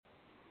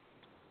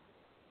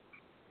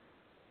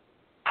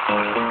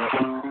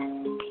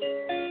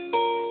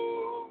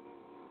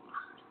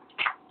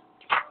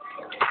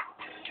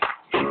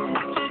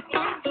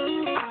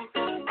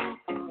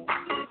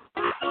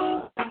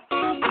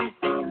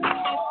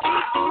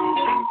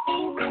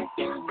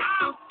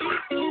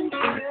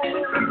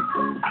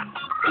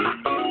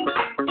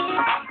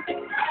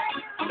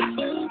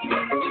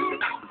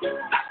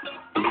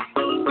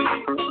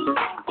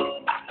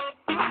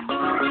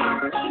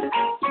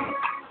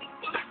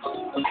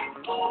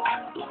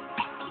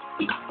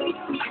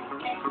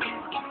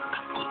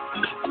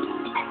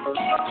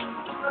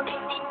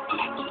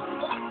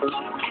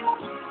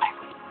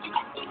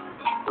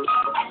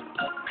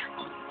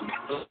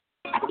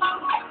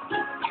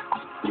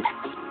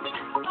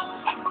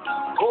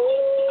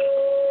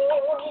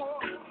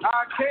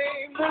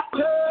came to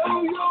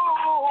tell you.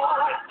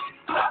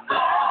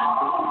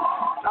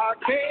 I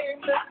came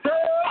to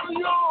tell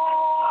you.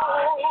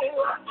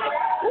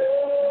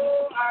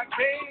 Oh, I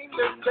came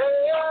to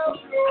tell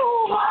you.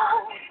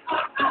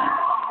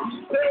 He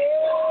said,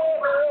 oh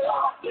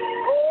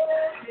yeah.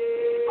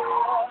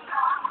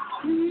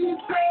 He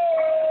said,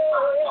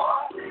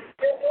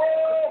 yeah.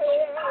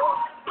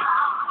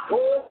 Oh,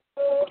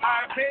 I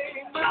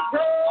came to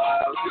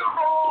tell you.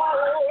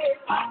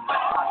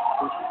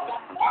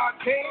 I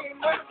came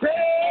to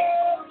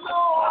tell you.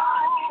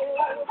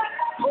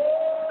 Oh,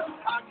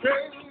 I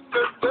came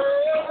to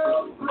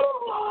tell you.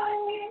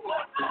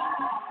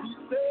 He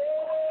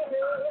said,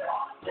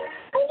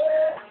 oh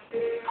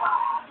yeah.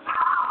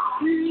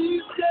 He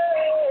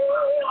said,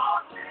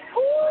 oh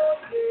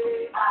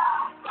yeah.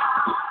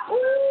 Oh,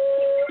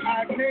 I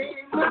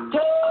came to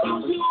tell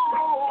you.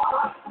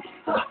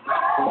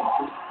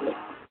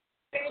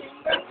 Came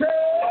to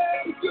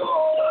tell you.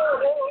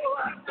 Oh,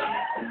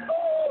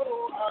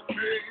 I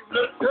came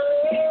to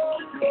tell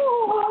you.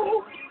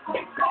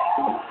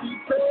 He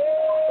said,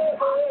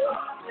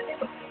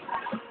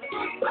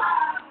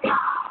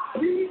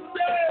 he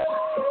said,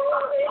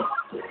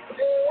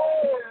 yeah.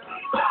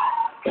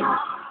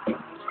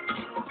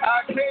 I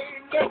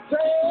came to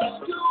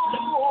tell you.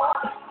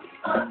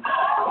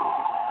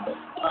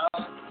 I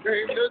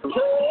came to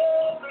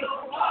tell you.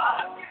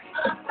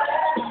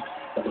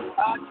 I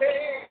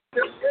came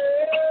to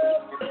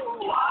tell you.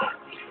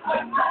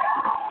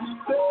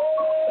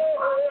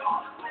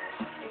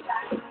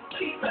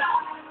 He said,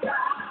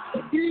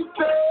 he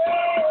said,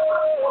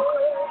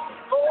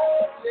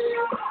 oh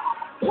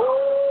yeah.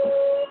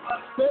 Oh, I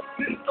stepped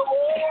in the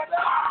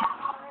water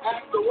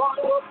and the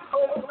water was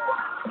cold.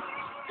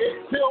 It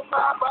killed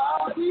my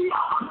body,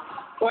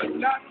 but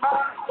not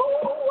my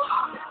soul.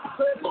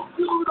 Said if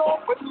you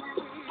don't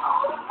believe,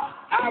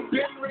 I've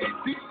been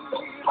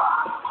redeemed.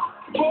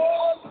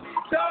 For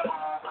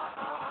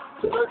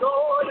to the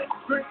golden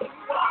stream,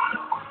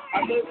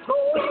 and the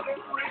golden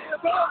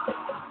river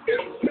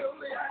is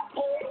filling and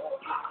cold.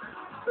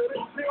 Said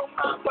it filled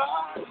my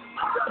body,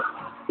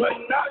 but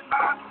not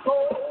my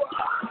soul.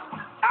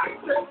 I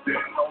stepped in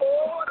the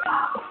water.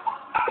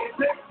 I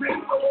stepped in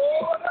the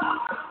water.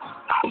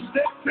 I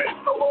stepped in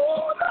the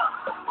water.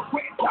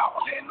 Went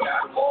out in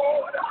that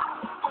water.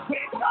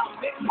 Went out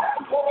in that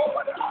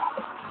water.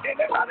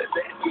 Anybody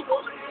been to the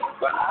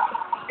river?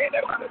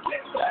 Anybody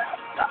been there?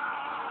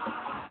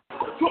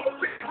 To the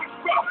river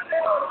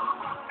running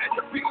and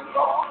the people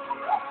all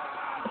around.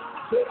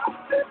 Said I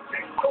stepped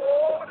in the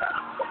water.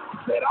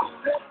 Said I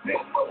stepped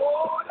in the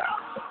water.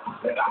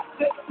 Said I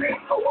stepped in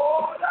the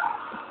water.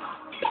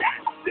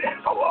 Stepped in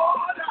the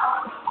water.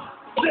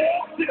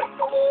 Stepped in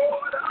the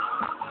water.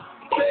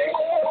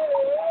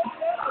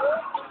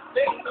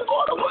 Then the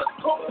water was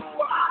cold.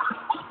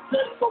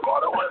 Then the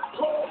water was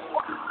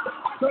cold.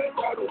 Then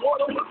the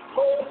water was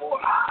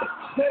cold.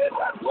 Then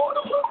that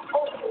water was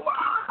cold.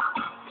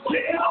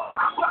 Feel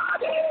my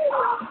body.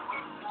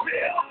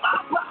 Feel my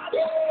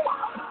body.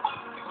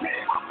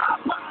 Feel my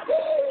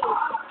body.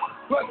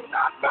 But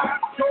not my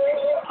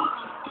soul.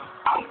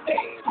 I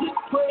made you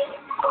pray.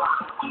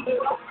 And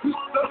I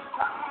took the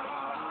time.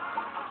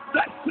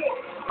 That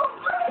saved the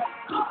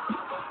rest.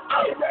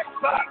 I wrecked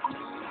my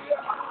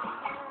fear.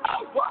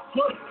 I watched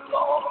the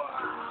Lord.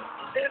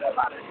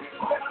 Anybody hear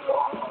me,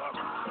 Lord?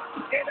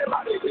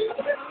 Anybody hear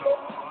me,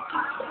 Lord?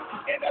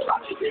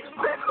 Anybody hear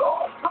me,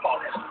 Lord? Come on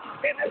in.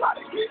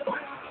 Anybody hear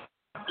me?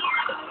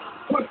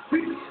 But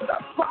see the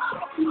fire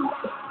of you.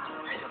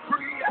 And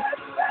free at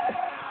last.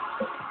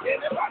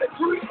 Anybody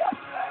free at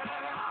last?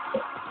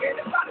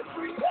 Anybody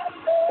free at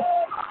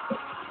last?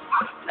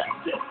 I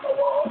stepped in the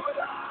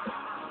water.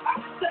 I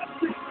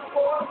stepped in the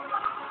water.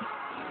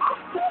 I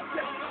stepped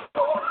in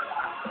the water.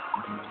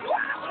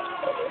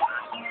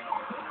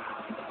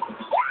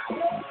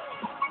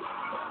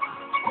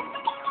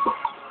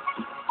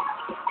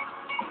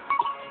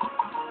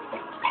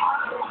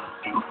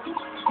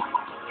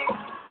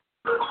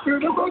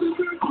 Anybody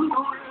been to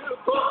the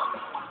river?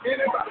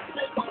 Anybody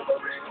been to the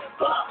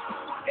river?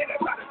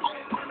 Anybody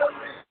been to the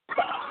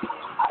river?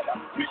 I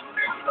done been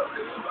in the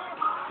river.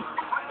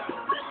 I done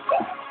been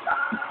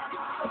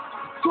baptized.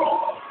 So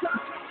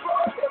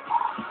sacrifice.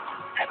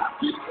 And I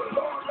feel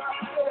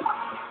alright.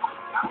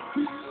 I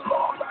feel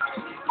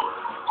alright.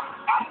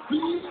 I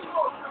feel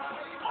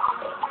alright.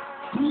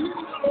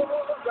 Feel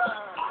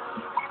alright.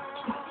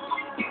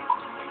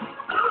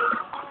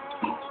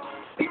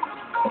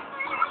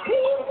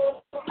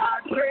 I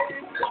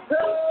came to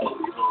tell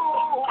you.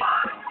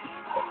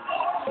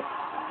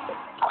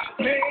 I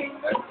came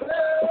to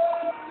tell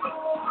you.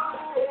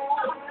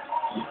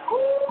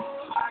 Oh,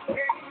 I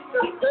came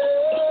to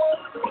tell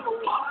you.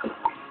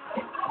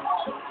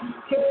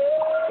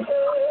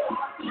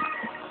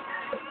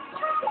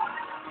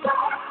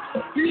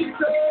 He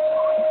said,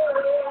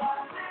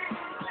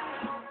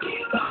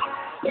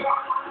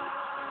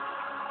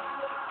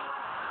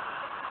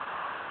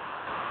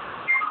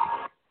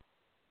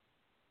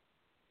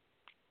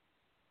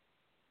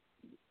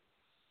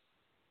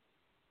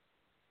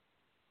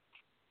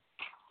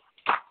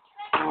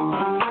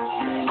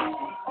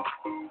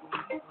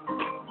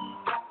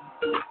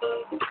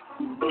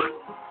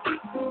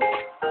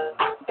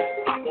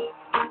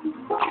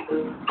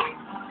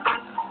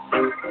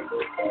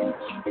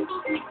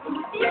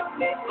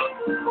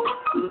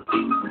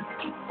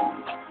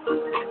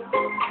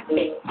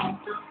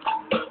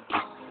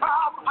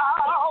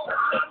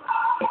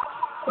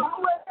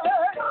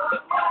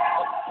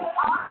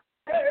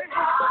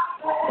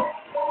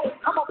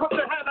 Come on, put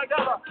your hand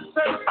together.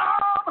 Say,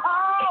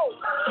 somehow,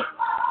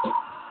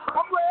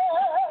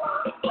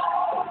 somewhere,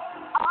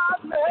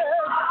 I met.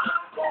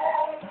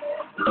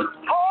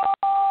 Oh,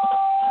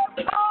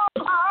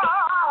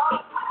 somehow,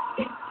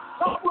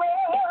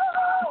 somewhere,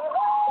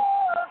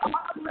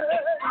 I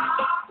met.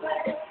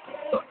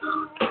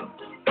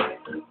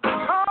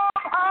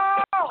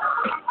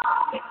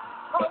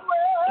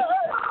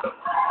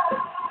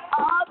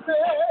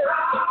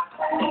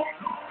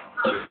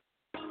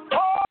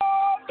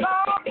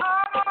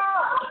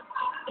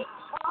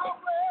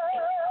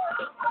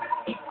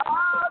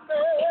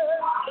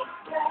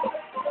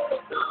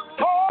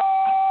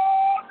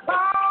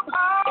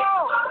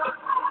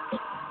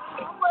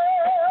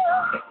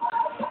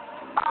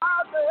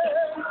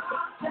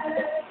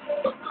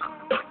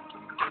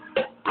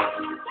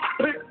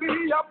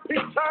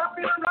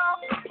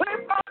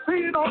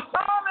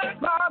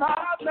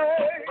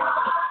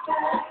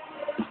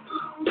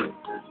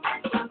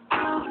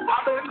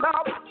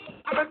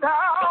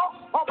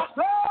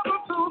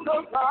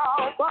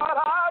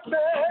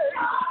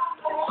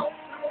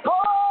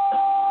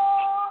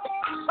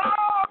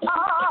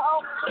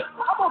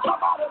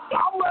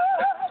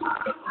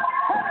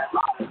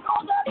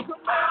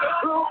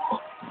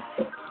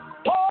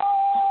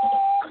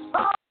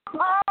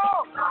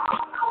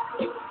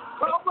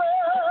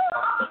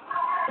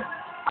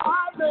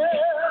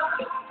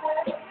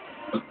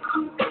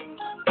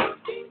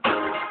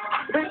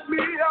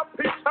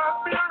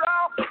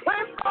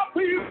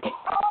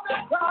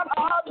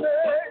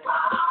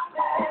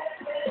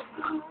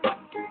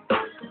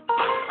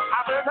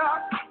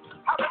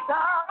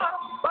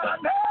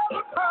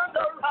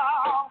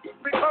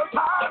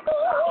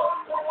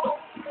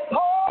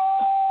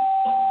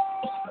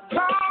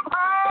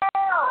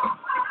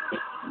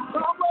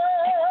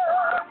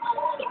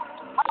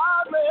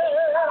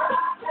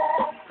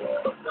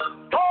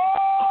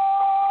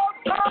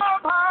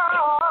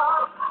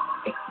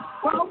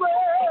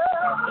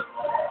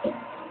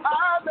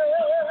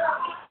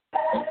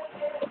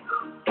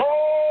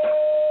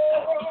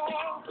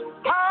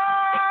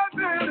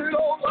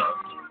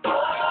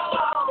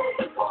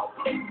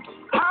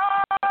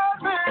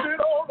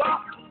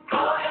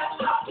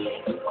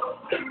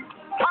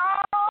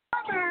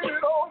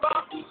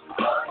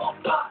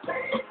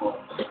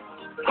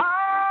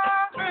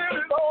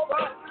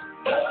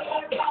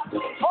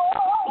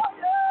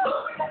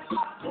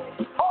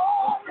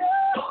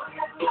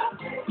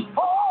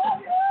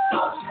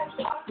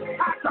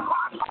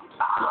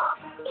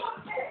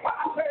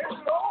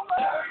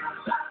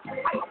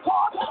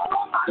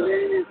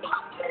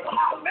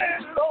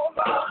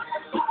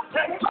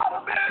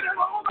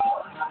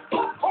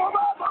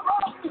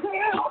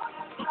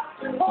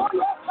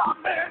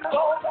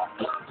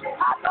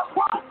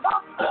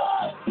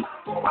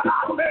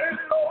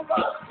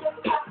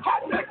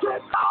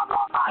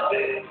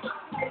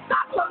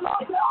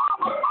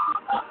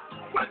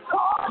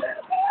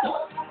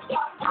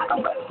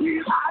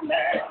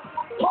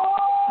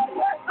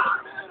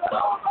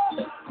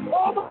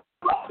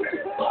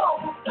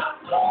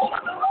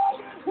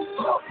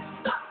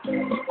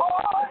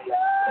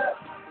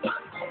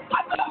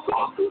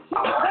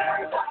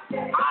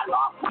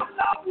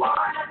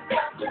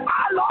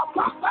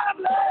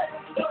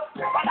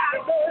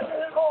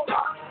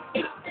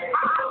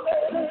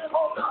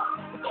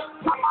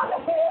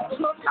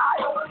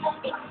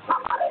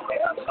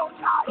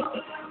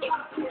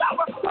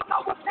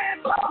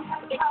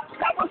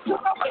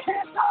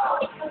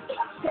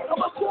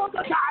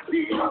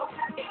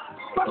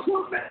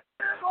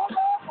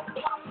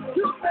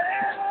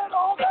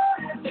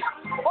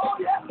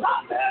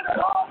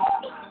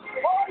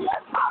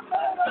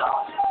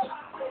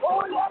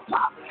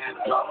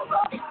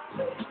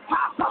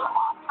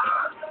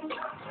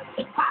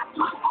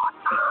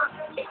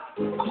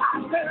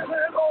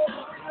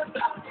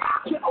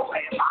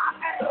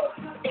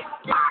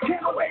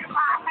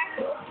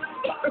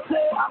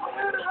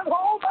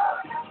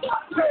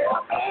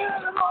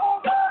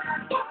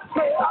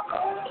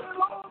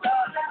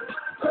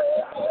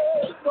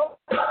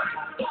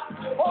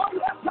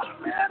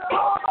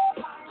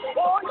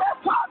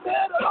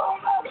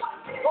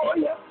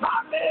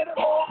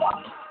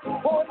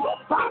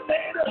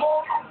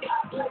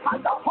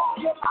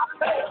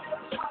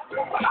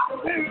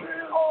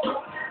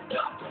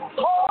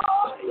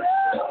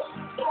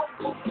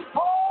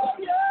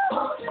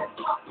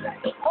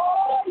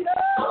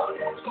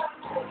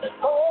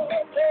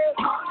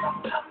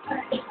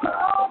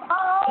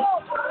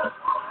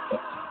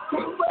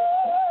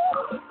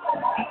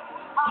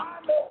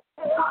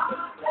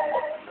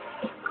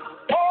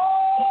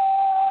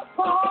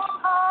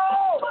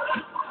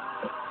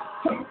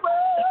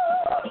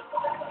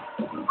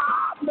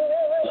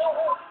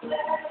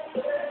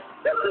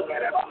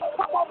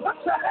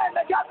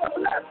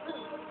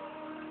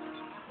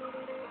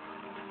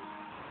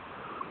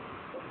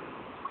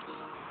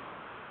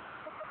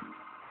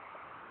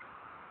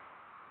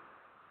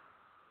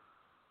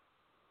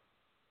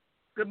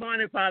 Good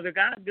morning, Father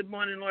God. Good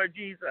morning, Lord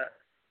Jesus.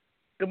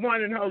 Good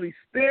morning, Holy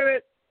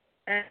Spirit.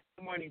 And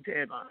good morning,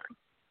 Tedline.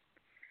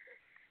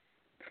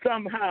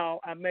 Somehow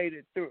I made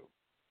it through.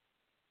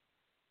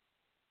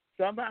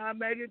 Somehow I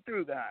made it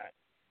through, God.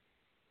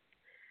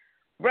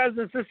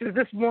 Brothers and sisters,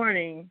 this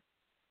morning,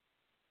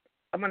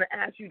 I'm going to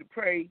ask you to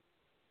pray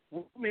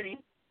with me.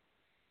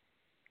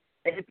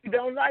 And if you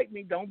don't like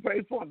me, don't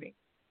pray for me.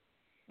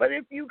 But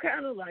if you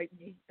kind of like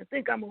me and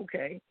think I'm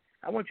okay,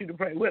 I want you to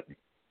pray with me.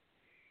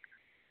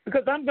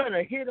 Because I'm going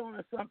to hit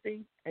on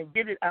something and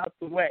get it out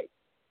the way.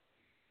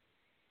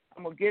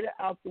 I'm going to get it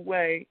out the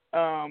way.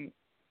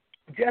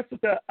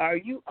 Jessica, are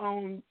you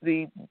on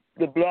the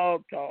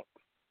blog talk?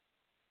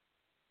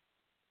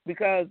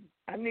 Because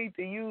I need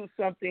to use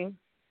something,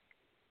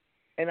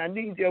 and I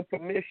need your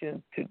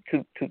permission to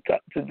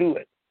do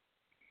it.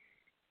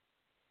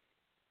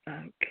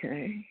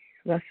 Okay,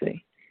 let's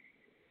see.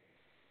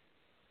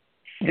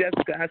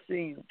 Jessica, I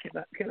see you.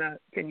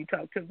 Can you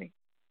talk to me?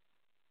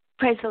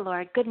 Praise the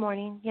Lord. Good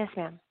morning. Yes,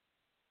 ma'am.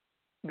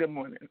 Good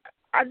morning.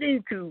 I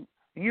need to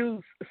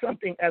use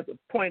something as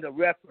a point of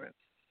reference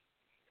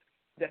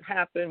that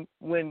happened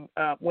when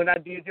I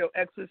did your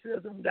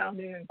exorcism down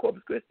there in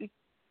Corpus Christi.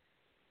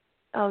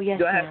 Oh, yes,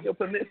 Do I ma'am. have your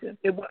permission?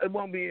 It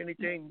won't be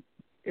anything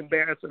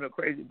embarrassing or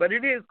crazy, but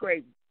it is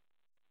crazy.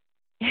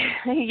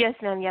 Yes,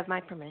 ma'am. You have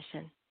my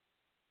permission.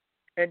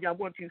 And I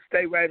want you to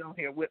stay right on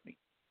here with me.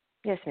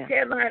 Yes, ma'am.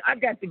 Caroline, I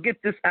got to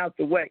get this out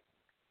the way.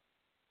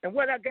 And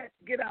what I got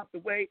to get out the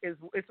way is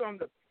it's on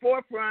the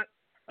forefront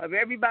of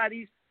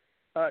everybody's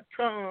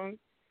tongue,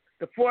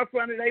 the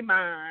forefront of their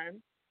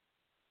mind,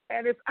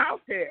 and it's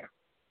out there.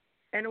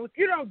 And if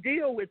you don't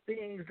deal with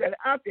things that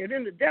are out there,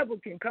 then the devil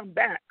can come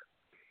back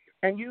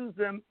and use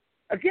them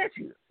against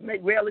you,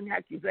 make railing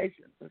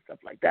accusations and stuff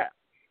like that.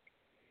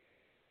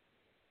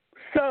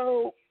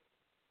 So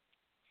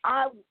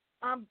I'm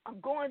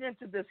going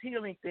into this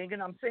healing thing,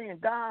 and I'm saying,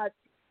 God,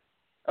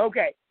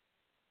 okay,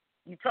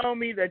 you told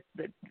me that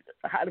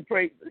how to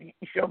pray. You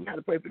showed me how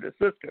to pray for the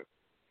sister,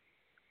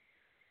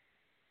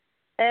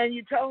 and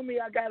you told me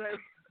I gotta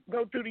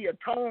go through the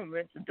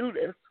atonement to do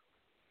this.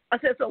 I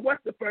said, so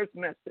what's the first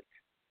message?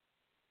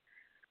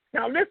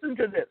 Now listen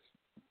to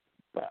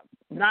this.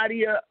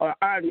 Nadia or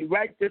Artie,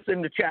 write this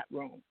in the chat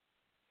room.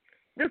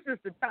 This is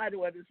the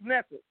title of this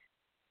message.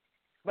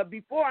 But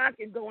before I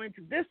can go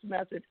into this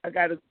message, I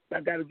gotta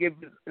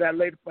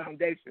lay the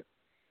foundation,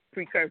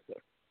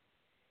 precursor.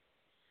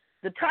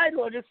 The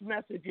title of this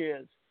message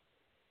is,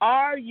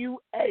 are you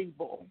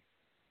able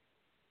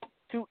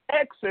to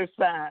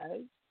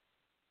exercise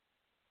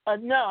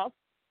enough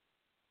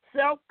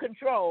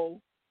self-control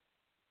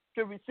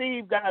to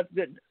receive God's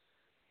goodness?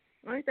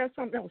 Right? That's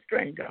something that was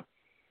strange, huh?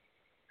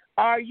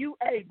 Are you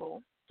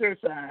able to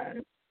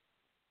exercise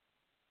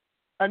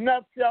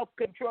enough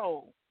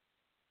self-control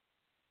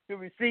to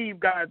receive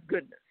God's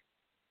goodness?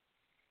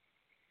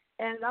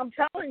 And I'm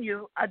telling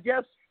you, I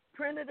just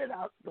printed it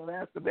out, the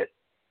last of it,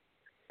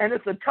 and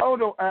it's a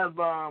total of,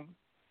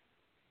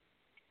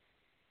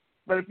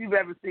 but if you've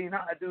ever seen how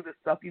I do this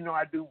stuff, you know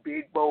I do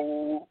big,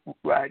 bold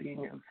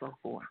writing and so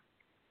forth.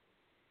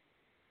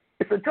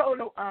 It's a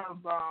total of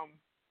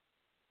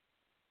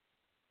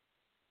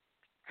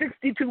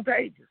 62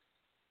 pages.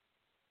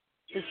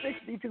 It's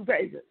 62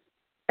 pages.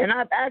 And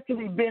I've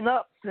actually been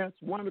up since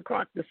 1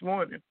 o'clock this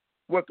morning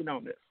working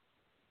on this.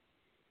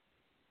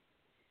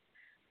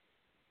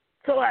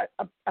 So I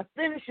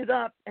finish it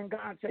up, and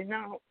God say,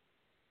 now,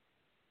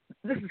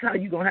 this is how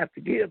you're going to have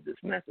to give this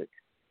message.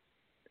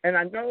 And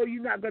I know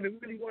you're not going to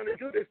really want to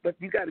do this, but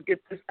you got to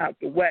get this out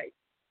the way.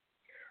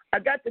 I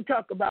got to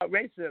talk about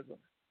racism.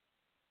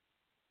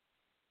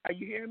 Are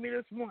you hearing me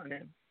this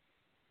morning?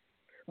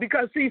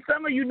 Because, see,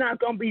 some of you not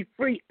going to be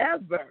free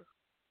ever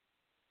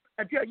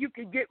until you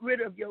can get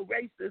rid of your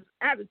racist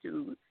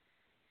attitudes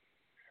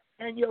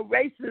and your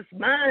racist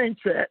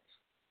mindsets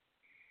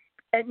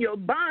and your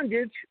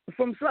bondage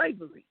from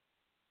slavery.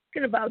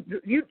 Thinking about,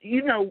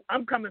 you know,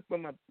 I'm coming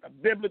from a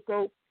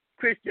biblical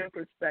Christian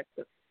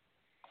perspective.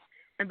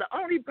 And the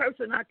only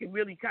person I can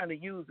really kind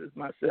of use is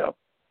myself.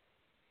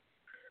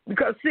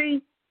 Because,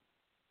 see,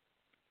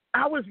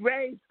 I was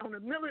raised on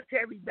a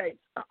military base,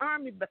 an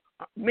army,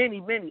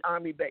 many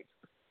army bases.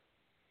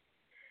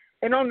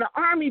 And on the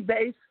army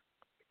base,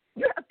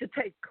 you have to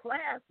take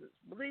classes,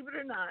 believe it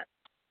or not,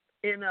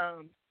 in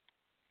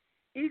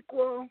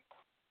equal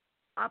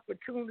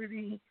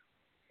opportunity,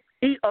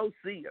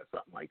 EOC or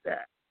something like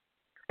that.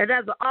 And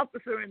as an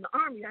officer in the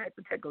Army, I had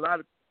to take a lot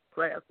of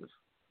classes.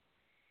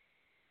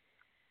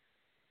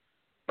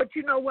 But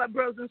you know what,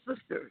 brothers and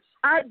sisters?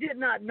 I did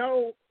not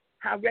know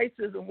how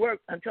racism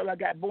worked until I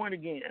got born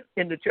again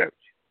in the church.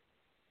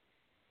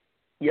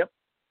 Yep.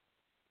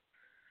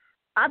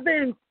 I've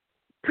been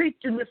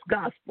preaching this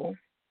gospel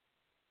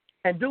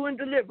and doing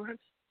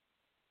deliverance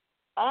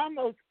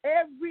almost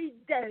every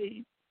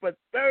day for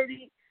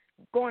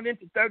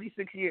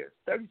 36 years.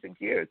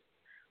 36 years.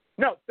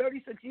 No,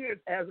 36 years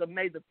as of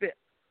May the 5th.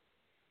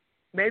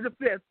 May the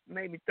 5th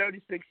made me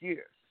 36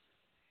 years.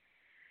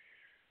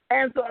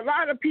 And so a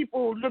lot of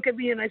people look at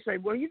me and they say,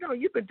 well, you know,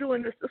 you've been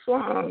doing this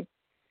long.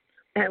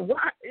 And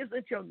why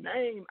isn't your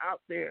name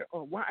out there?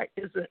 Or why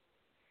isn't,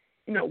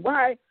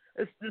 why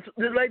is this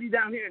lady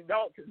down here in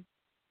Dalton,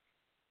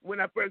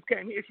 when I first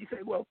came here, she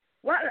said, well,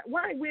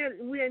 why we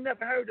ain't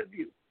never heard of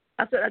you?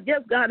 I said, I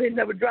guess God ain't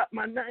never dropped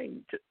my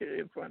name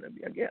in front of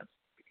you, I guess.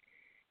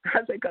 I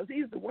said, because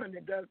he's the one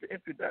that does the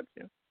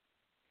introduction.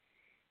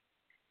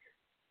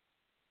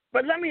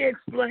 But let me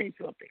explain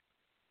something.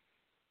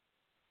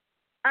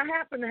 I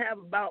happen to have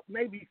about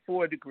maybe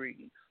 4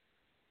 degrees,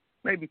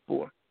 maybe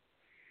 4.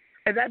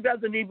 And that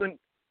doesn't even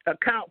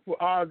account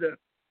for all the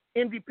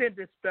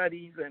independent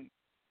studies and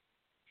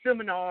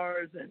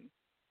seminars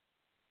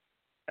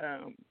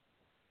and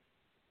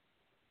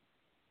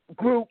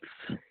groups,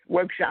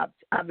 workshops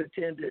I've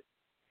attended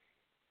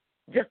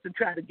just to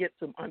try to get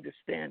some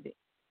understanding.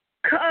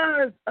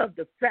 Because of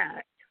the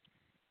fact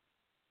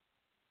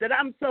that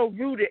I'm so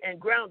rooted and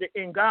grounded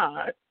in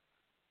God,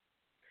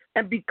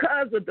 and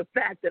because of the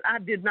fact that I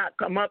did not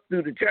come up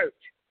through the church,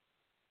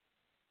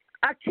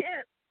 I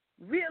can't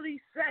really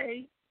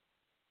say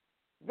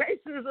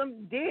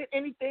racism did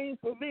anything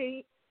for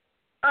me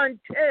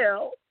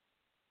until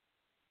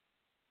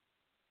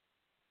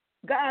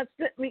God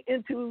sent me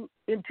in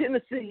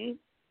Tennessee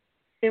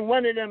in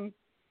one of them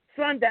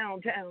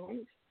sundown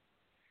towns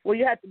where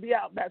you had to be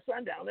out by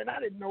sundown. And I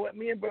didn't know it.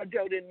 Me and Brother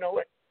Joe didn't know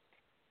it.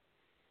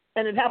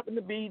 And it happened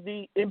to be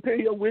the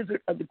imperial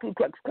wizard of the Ku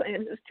Klux Klan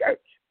in his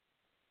church.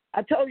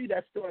 I told you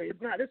that story.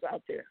 If not, it's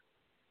out there.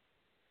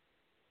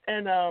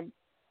 And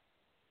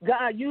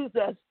God used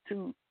us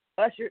to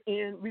usher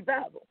in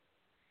revival.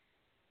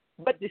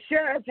 But the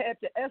sheriff had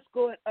to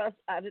escort us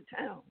out of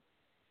town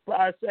for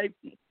our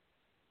safety.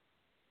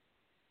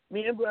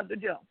 Me and Brother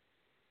Joe.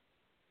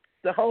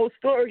 The whole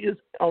story is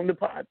on the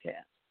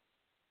podcast.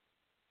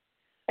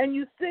 And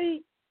you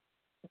see,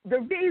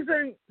 the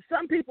reason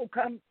some people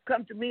come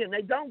to me and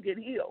they don't get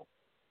healed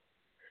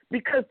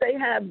because they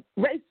have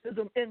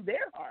racism in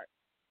their heart.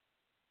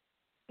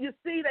 You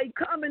see, they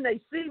come and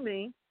they see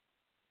me,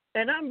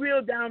 and I'm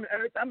real down to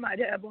earth. I might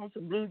have on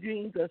some blue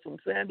jeans or some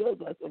sandals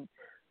or some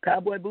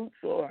cowboy boots,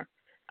 or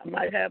I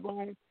might have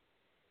on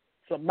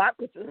some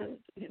moccasins,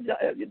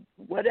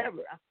 whatever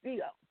I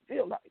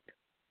feel like.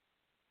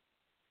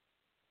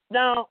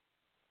 Now,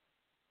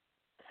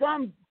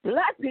 some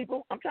black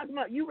people, I'm talking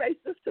about you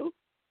racist too,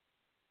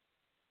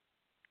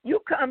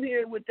 you come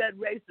here with that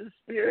racist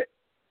spirit,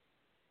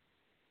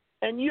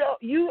 and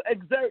you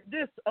exert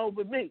this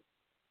over me.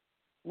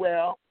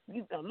 Well,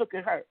 you look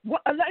at her.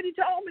 A lady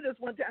told me this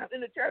one time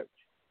in the church.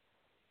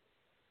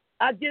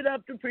 I get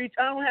up to preach.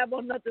 I don't have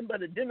on nothing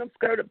but a denim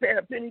skirt, a pair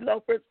of penny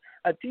loafers,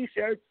 a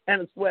T-shirt,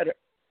 and a sweater.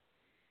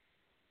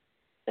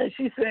 And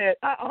she said,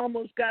 I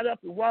almost got up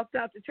and walked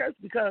out the church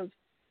because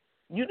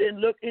you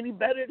didn't look any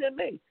better than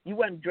me. You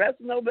wasn't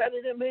dressed no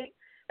better than me.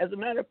 As a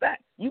matter of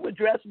fact, you were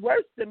dressed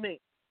worse than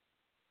me.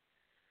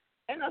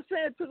 And I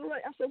said to the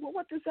lady, I said, well,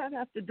 what does that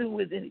have to do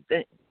with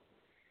anything?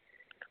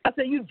 I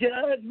said, you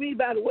judge me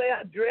by the way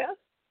I dress?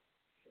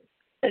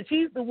 And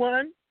she's the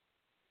one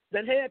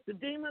that had the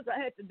demons. I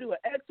had to do an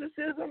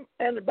exorcism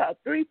and about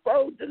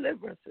 3-fold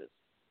deliverances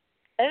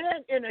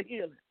and inner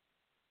healing.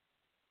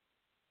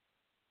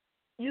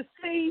 You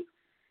see,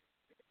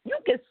 you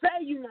can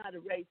say you're not a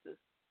racist,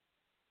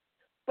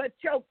 but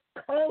your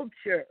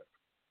culture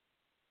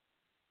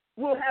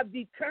will have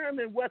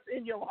determined what's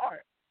in your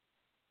heart.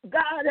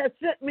 God has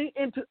sent me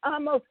into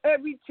almost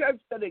every church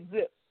that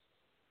exists,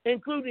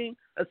 including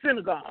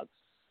synagogues.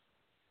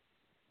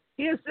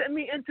 He has sent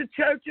me into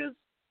churches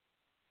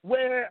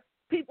where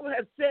people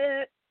have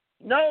said,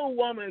 no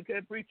woman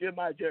can preach in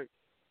my church.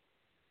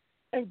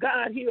 And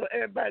God healed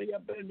everybody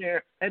up in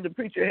there, and the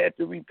preacher had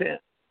to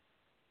repent.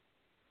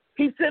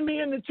 He sent me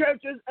into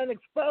churches and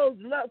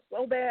exposed lust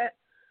so bad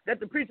that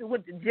the preacher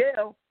went to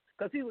jail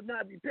because he would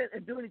not repent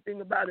and do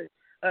anything about it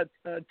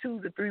 2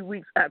 to 3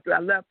 weeks after I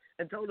left,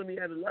 and told him he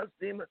had a lust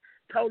demon,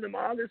 told him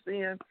all this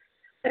sin.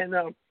 And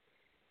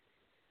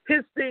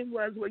his thing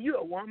was, well, you're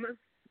a woman.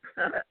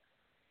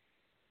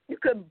 You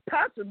couldn't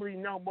possibly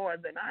know more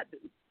than I do.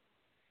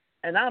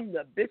 And I'm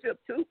the bishop,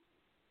 too.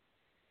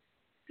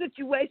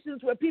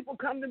 Situations where people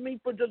come to me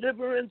for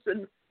deliverance,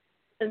 and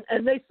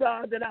they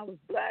saw that I was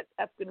black,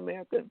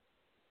 African-American.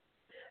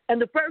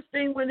 And the first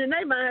thing went in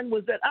their mind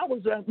was that I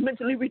was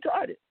mentally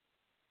retarded.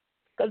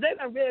 Because they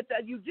done read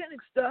that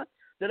eugenics stuff,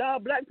 that all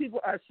black people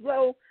are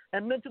slow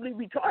and mentally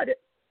retarded.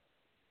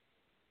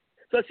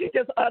 So she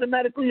just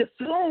automatically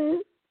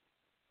assumed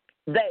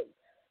they,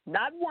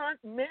 not one,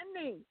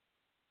 many,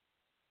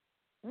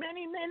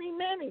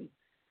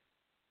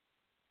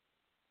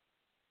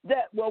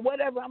 that, well,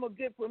 whatever I'm going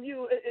to get from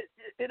you,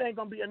 it ain't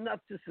going to be enough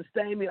to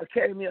sustain me or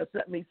carry me or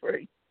set me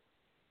free.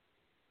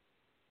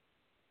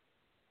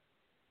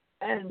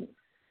 And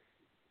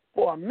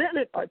for a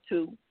minute or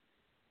two,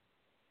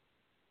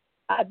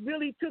 I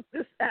really took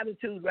this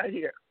attitude right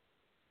here.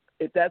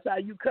 If that's how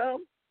you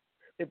come,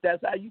 if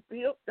that's how you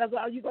feel, that's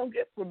all you're going to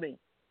get from me.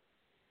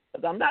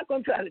 Because I'm not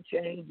going to try to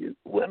change you.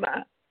 Who am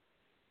I?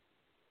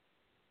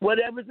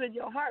 Whatever's in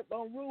your heart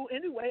going to rule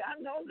anyway.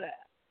 I know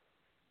that.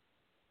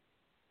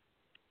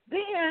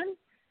 Then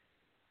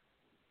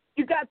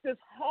You got this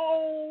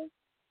whole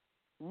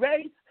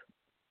race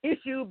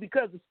issue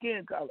because of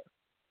skin color.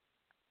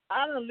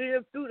 I done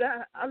lived through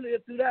that. I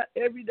live through that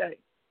every day.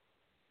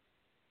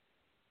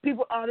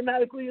 People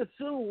automatically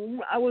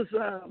assume I was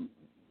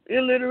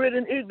illiterate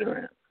and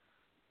ignorant.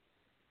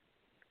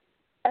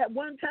 At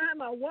one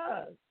time I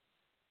was,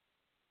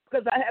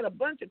 because I had a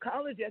bunch of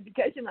college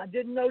education. I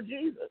didn't know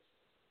Jesus.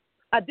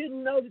 I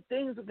didn't know the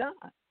things of God.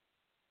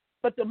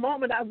 But the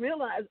moment I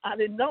realized I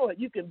didn't know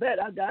it, you can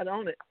bet I got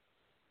on it.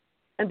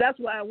 And that's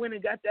why I went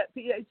and got that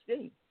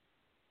PhD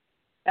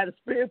at a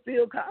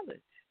Spirit-filled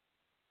college.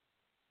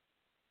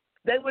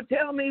 They would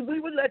tell me, we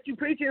would let you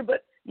preach here,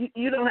 but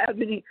you don't have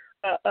any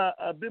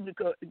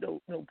biblical,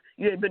 no,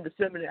 you ain't been to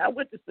seminary. I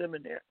went to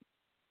seminary.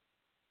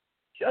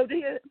 Sure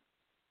did.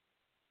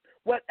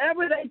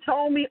 Whatever they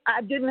told me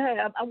I didn't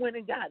have, I went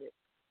and got it.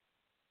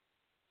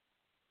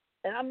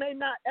 And I may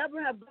not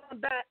ever have gone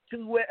back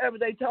to wherever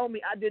they told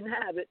me I didn't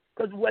have it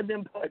because it wasn't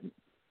important.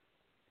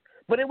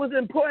 But it was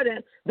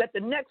important that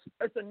the next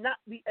person not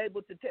be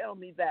able to tell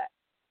me that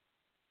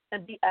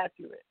and be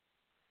accurate.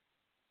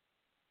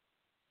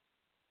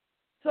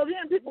 So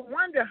then people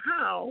wonder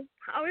how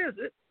is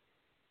it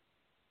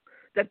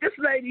that this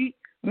lady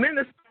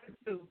ministers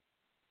to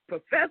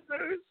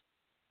professors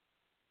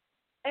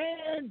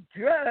and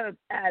drug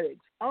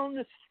addicts on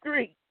the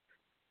street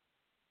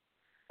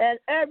and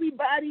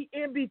everybody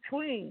in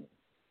between.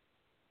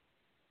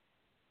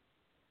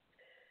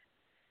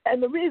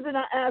 And the reason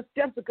I asked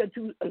Jessica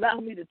to allow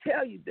me to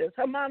tell you this,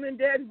 her mom and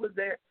daddy was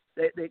there.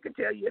 They could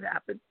tell you it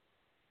happened.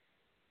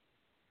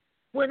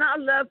 When I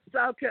left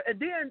South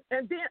Carolina,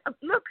 and then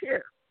look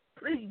here,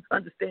 please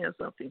understand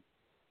something.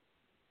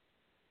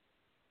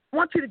 I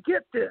want you to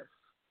get this.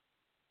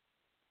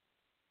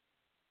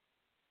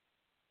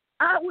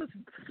 I was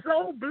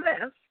so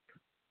blessed.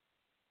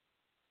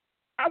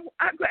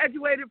 I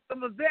graduated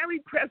from a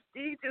very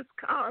prestigious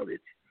college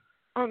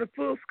on a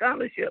full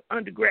scholarship,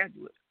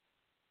 undergraduate.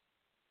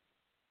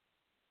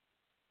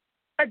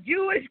 A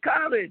Jewish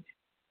college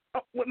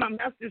with my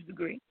master's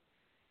degree.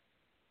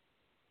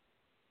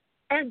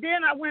 And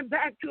then I went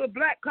back to a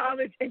black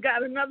college and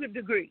got another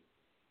degree.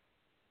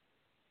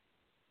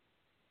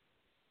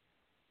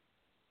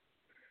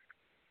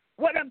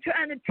 What I'm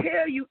trying to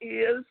tell you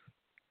is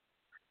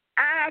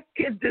I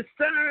can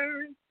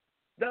discern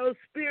those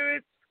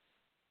spirits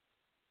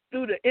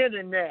through the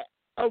internet,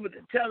 over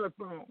the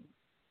telephone.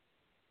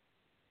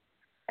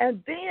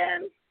 And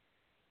then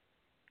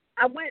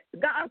I went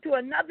down to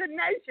another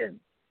nation.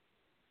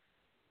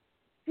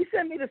 He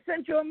sent me to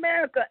Central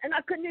America, and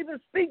I couldn't even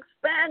speak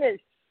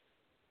Spanish.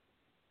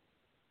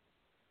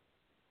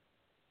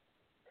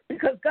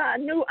 Because God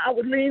knew I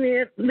would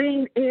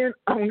lean in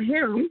on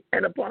him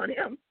and upon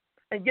him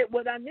and get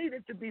what I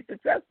needed to be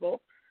successful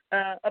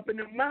up in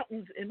the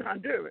mountains in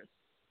Honduras.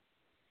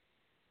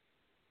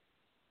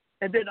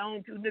 And then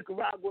on to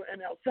Nicaragua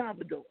and El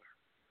Salvador.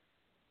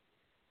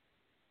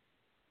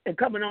 And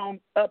coming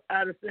on up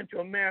out of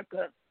Central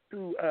America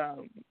to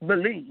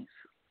Belize.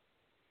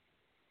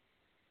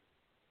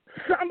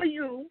 Some of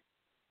you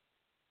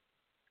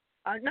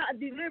are not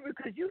delivered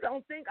because you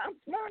don't think I'm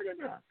smart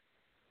enough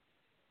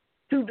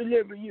to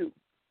deliver you.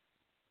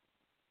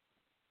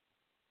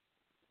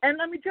 And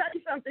let me tell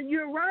you something,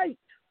 you're right.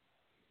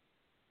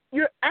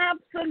 You're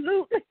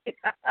absolutely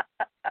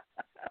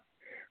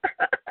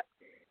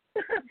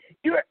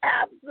you're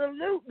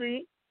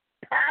absolutely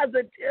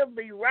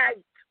positively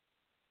right.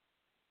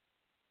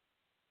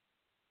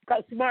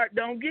 Because smart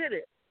don't get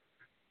it.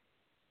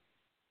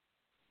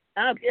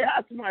 I don't care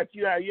how smart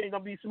you are, you ain't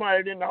going to be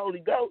smarter than the Holy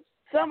Ghost.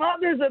 Some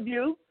others of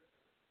you,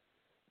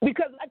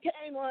 because I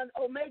came on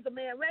Omega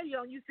Man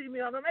Radio and you see me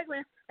on Omega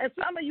Man, and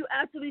some of you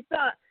actually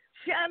thought,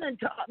 Shannon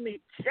taught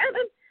me.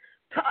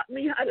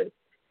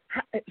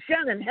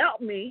 Shannon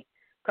helped me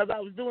because I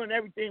was doing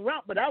everything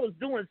wrong, but I was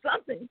doing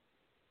something.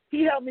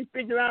 He helped me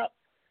figure out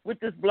with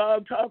this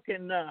blog talk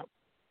and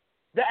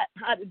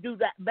how to do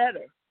that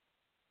better.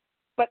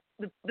 But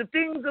the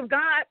things of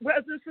God,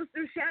 brothers and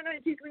sisters, Shannon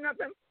ain't teach me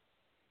nothing.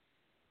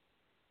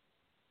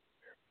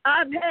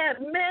 I've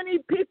had many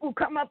people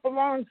come up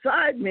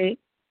alongside me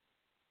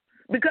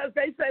because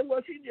they say,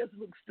 well, she just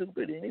looks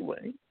stupid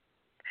anyway.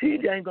 She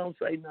ain't going to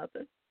say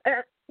nothing.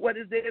 And what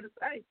is there to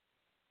say?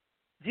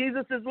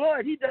 Jesus is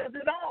Lord. He does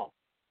it all.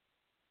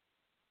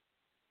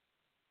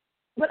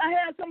 But I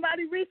had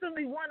somebody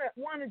recently want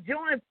to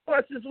join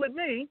forces with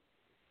me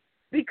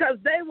because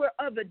they were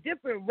of a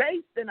different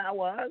race than I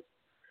was.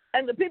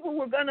 And the people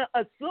were going to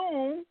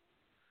assume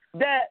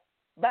that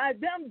by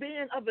them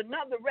being of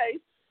another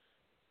race,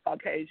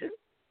 Caucasian,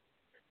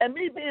 and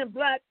me being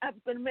black,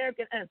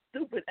 African-American, and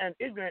stupid and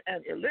ignorant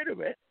and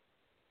illiterate,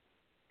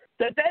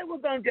 that they were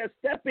going to just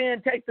step in,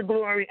 take the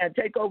glory, and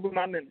take over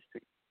my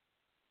ministry.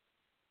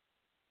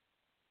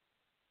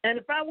 And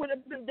if I would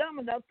have been dumb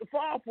enough to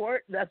fall for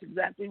it, that's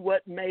exactly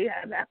what may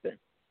have happened.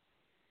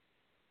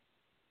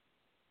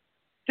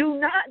 Do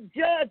not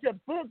judge a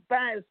book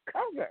by its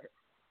cover.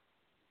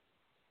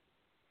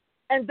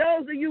 And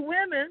those of you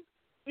women,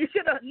 you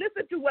should have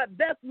listened to what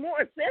Beth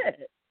Moore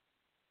said.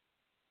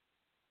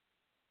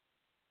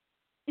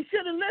 You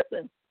should have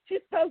listened. She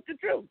spoke the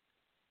truth.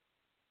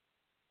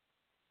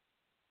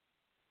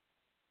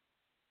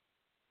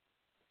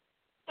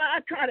 I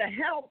try to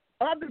help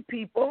other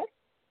people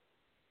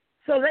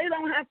so they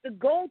don't have to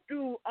go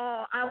through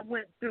all I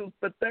went through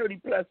for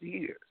 30 plus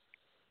years.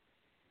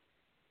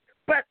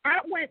 But I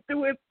went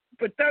through it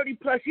for 30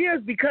 plus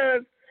years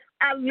because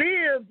I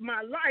lived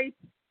my life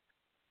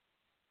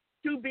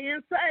to being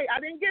saved. I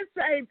didn't get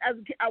saved as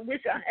a kid. I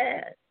wish I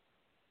had.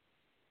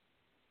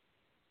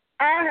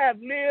 I have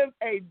lived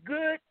a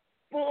good,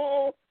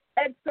 full,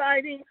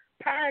 exciting,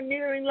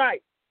 pioneering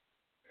life.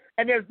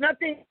 And there's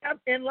nothing else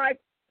in life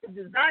I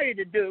desire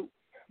to do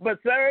but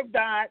serve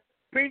God,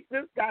 preach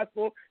this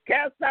gospel,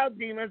 cast out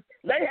demons,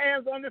 lay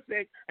hands on the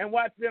sick, and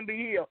watch them be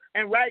healed.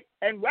 And write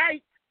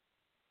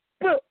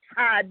books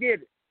how I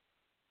did it.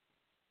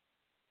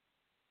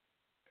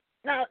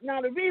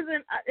 Now the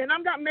reason, and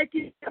I'm not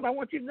making it up, I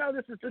want you to know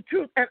this is the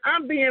truth, and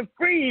I'm being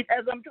freed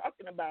as I'm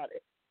talking about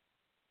it.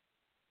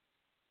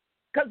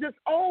 Because it's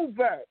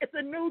over. It's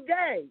a new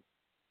day.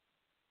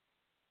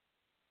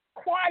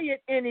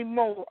 Quiet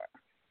anymore.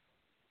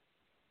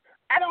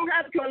 I don't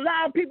have to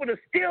allow people to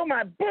steal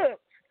my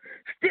books,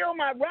 steal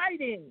my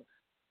writings,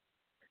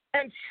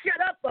 and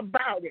shut up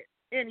about it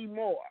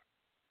anymore.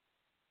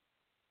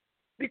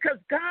 Because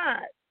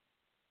God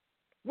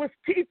was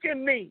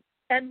teaching me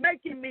and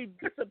making me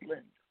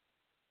disciplined.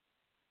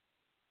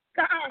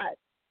 God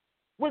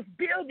was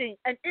building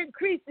and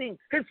increasing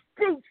his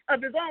fruits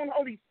of his own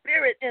Holy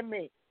Spirit in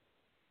me.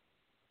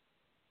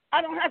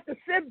 I don't have to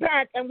sit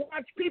back and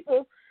watch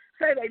people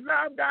say they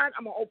love God,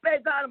 I'm going to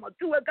obey God, I'm going to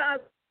do what God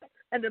says.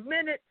 And the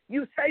minute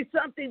you say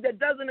something that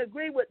doesn't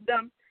agree with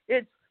them,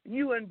 it's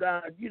you and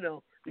God,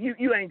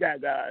 you ain't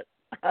got God.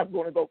 I'm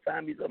going to go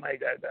find me somebody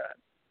got God.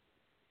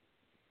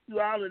 Do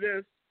all of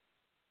this.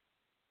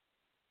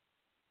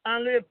 I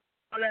live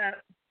for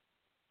that.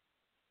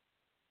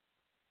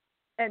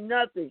 And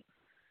nothing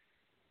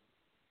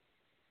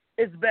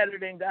is better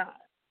than God.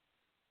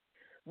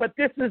 But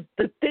this is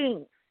the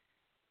thing.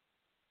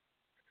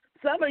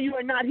 Some of you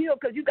are not healed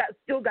because you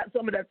still got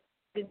some of that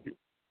in you.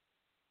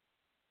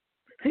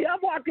 See, I'm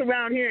walking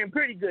around here in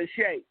pretty good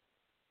shape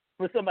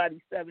for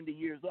somebody 70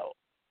 years old.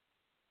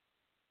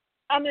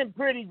 I'm in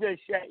pretty good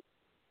shape.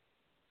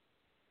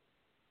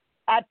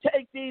 I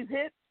take these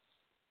hits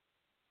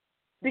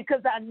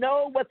because I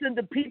know what's in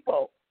the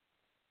people.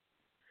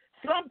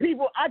 Some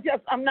people,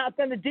 I'm not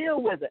going to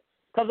deal with it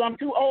because I'm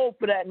too old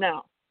for that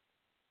now.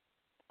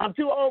 I'm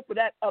too old for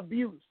that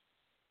abuse.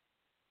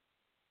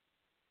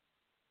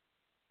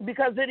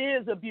 Because it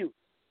is abuse.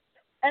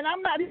 And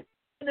I'm not even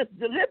this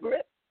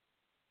deliberate,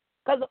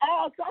 because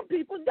all some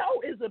people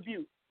know is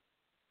abuse.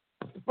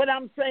 But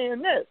I'm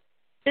saying this,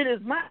 it is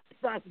my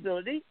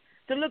responsibility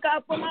to look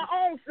out for my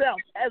own self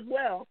as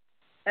well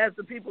as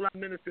the people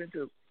I'm ministering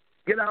to.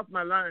 Get off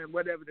my line,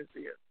 whatever this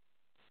is.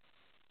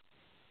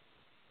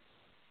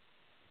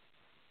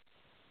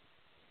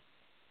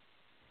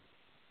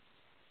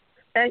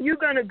 And you're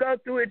going to go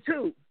through it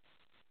too.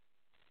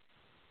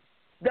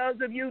 Those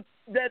of you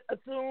that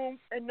assume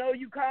and know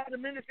you call the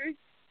ministry,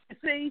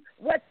 see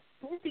what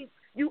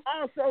you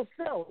also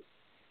sow.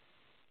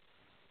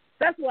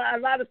 That's why a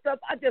lot of stuff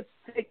I just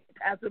take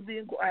passively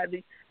and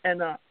quietly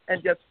and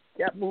just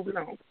kept moving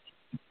on.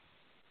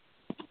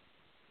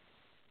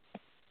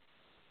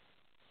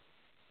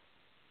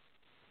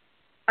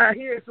 I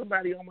hear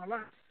somebody on my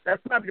line.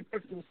 That's probably the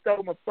person who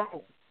stole my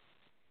phone.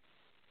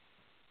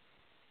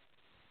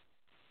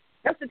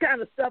 That's the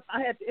kind of stuff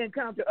I had to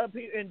encounter up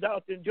here in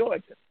Dalton,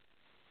 Georgia.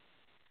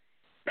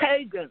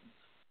 Pagans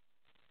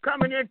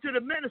coming into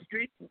the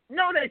ministry.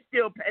 No, they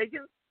still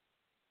pagans.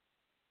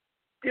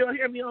 Still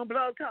hear me on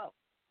Blog Talk?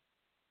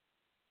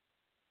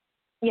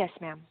 Yes,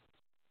 ma'am.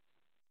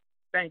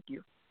 Thank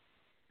you.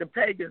 The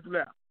pagans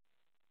left.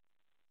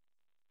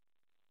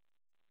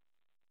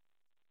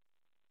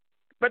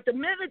 But the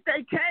minute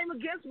they came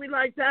against me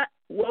like that,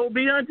 woe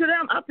be unto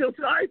them. I feel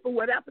sorry for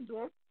what happened to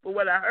them, for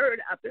what I heard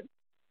happen.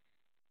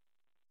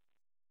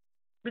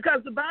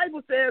 Because the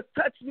Bible says,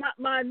 touch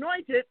my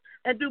anointed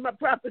and do my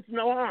prophets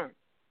no harm.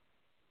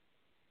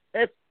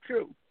 That's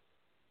true.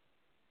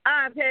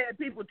 I've had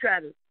people try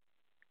to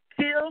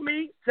kill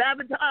me,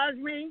 sabotage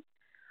me.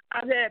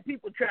 I've had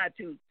people try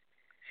to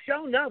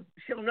show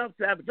enough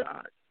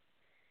sabotage.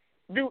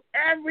 Do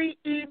every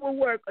evil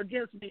work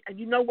against me. And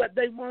you know what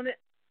they wanted?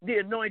 The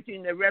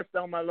anointing that rests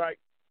on my life.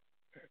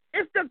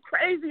 It's the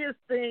craziest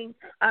thing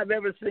I've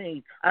ever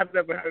seen, I've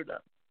ever heard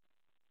of.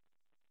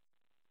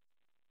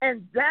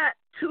 And that,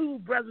 too,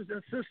 brothers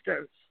and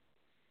sisters,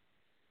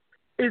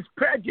 is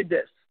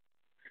prejudice.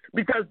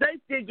 Because they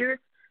figure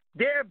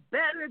they're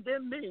better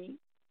than me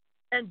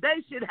and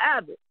they should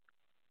have it.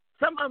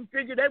 Some of them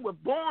figure they were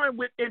born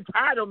with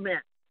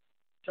entitlement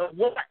to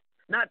what?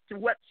 Not to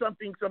what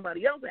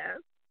somebody else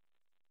has.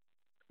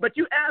 But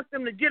you ask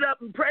them to get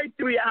up and pray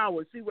 3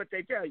 hours, see what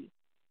they tell you.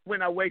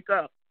 When I wake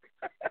up.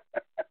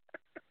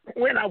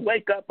 When I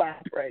wake up, I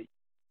pray.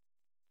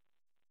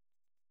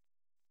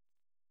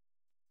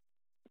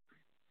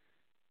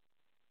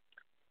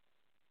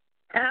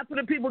 Half of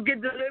the people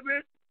get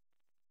delivered,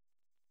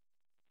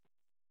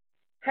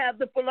 have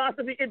the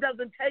philosophy. It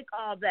doesn't take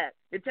all that.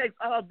 It takes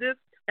all this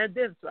and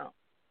then some.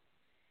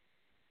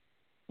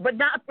 But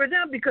not for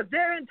them because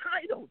they're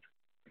entitled.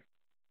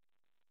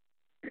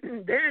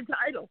 They're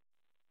entitled.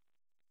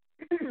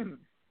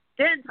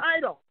 They're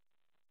entitled.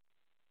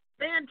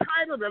 They're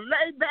entitled to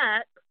lay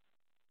back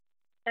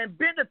and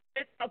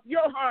benefit off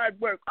your hard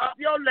work, off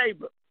your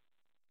labor,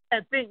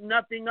 and think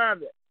nothing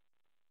of it.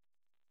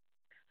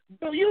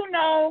 Do you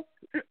know,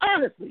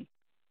 honestly,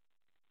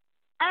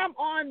 I'm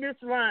on this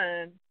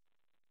line,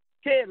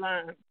 Ted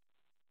line.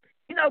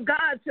 You know,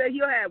 God said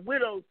he'll have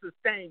widows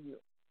sustain you.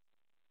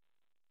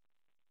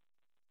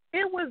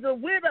 It was a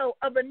widow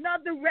of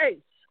another race.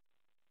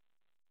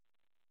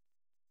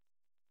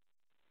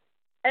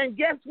 And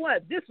guess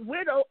what? This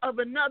widow of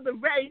another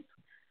race,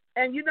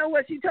 and you know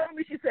what she told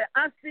me? She said,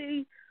 I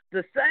see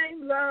the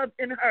same love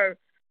in her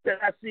that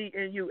I see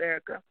in you,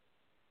 Erica.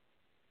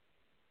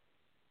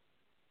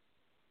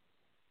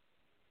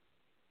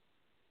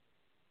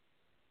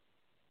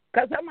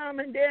 Because her mom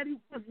and daddy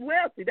was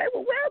wealthy. They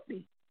were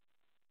wealthy.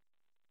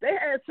 They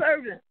had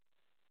servants.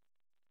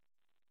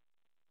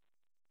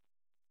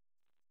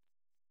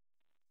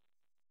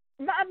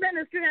 My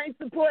ministry ain't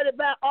supported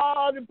by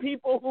all the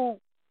people who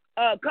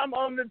come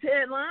on the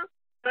TED line,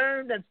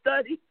 learn and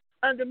study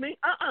under me.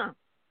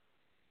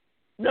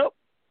 Nope.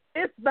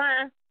 It's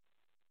by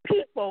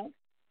people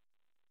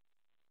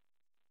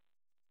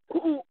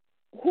who,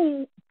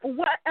 for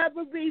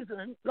whatever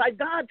reason, like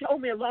God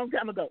told me a long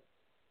time ago,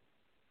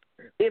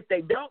 if they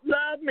don't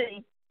love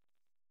me,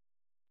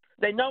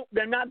 they're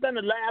not going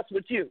to last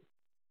with you.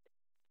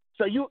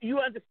 So you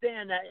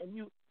understand that, and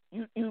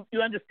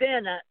you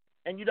understand that,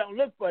 and you don't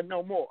look for it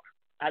no more.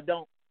 I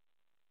don't.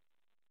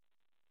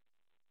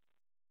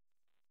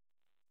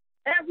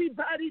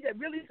 Everybody that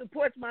really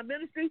supports my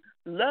ministry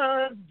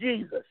loves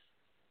Jesus.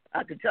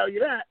 I can tell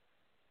you that.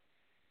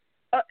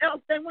 Or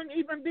else they wouldn't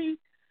even be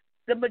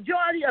the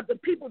majority of the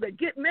people that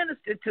get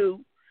ministered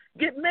to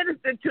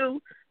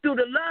through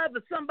the love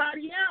of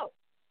somebody else.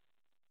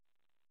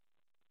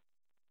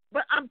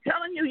 But I'm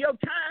telling you, your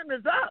time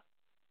is up.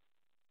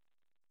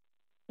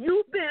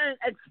 You've been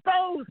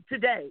exposed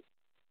today.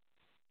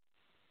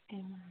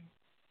 Amen.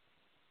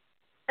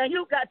 And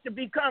you got to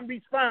become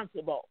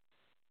responsible.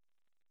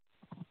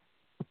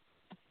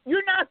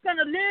 You're not going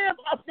to live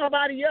off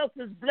nobody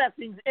else's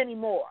blessings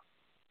anymore.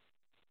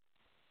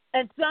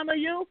 And some of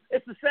you,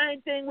 it's the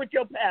same thing with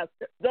your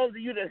pastor. Those of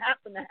you that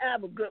happen to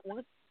have a good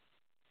one.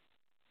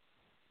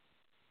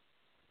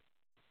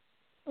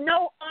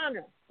 No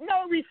honor,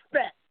 no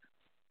respect.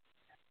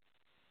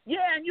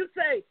 Yeah, and you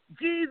say,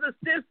 Jesus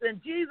this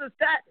and Jesus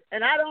that,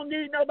 and I don't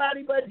need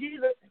nobody but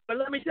Jesus. But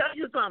let me tell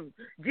you something.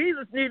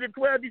 Jesus needed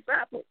 12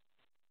 disciples.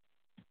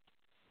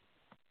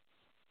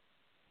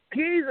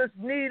 Jesus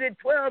needed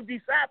 12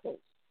 disciples.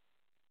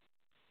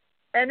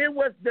 And it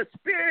was the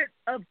Spirit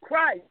of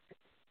Christ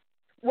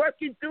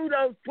working through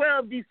those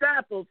 12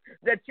 disciples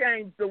that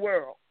changed the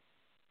world.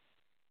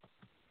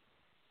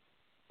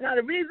 Now,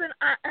 the reason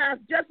I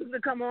asked Jessica to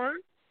come on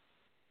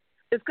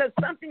is because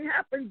something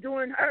happened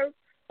during her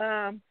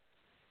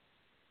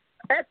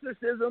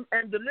exorcism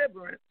and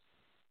deliverance.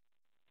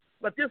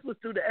 But this was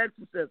through the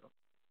exorcism.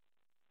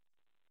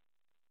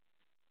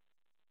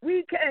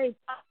 We came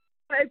all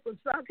the way from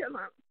South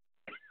Carolina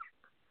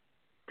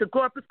to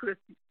Corpus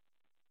Christi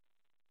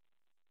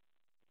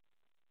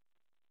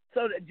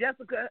so that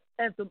Jessica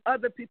and some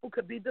other people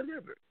could be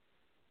delivered.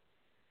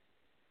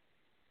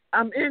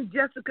 I'm in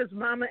Jessica's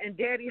mama and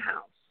daddy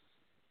house,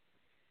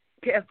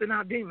 casting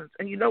out demons.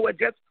 And you know what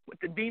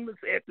the demon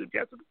said to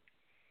Jessica?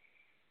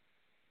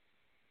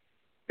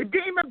 The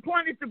demon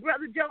pointed to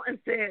Brother Joe and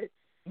said,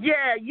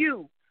 yeah,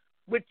 you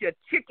with your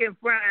chicken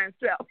frying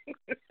self.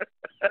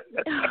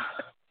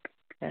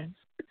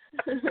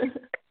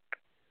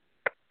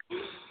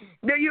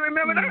 Do you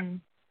remember that?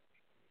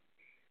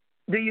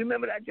 Do you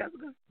remember that,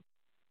 Jessica?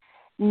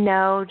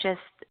 No,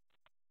 just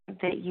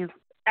that you.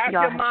 Ask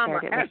your mama,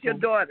 ask your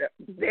daughter.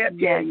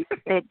 Yes,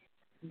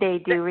 they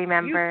do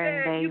remember,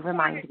 and they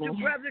remind me.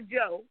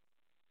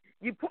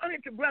 You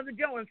pointed to Brother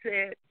Joe and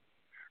said,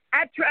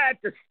 I tried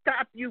to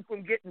stop you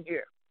from getting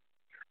here.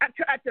 I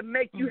tried to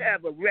make you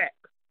have a wreck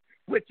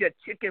with your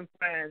chicken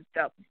frying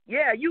stuff.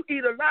 Yeah, you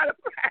eat a lot of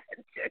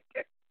fried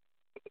chicken.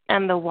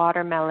 And the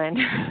watermelon.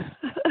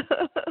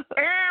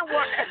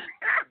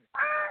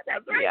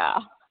 That's right. Yeah,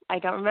 I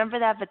don't remember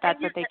that, but that's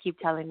what they keep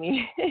telling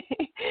me.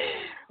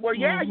 Well,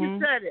 yeah, you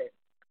said it.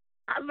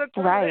 I looked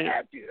over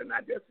at you and I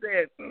just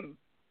said,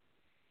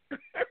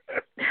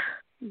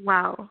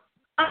 Wow.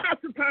 I'm not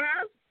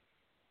surprised.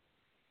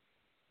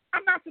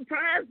 I'm not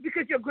surprised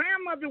because your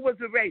grandmother was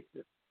a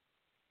racist.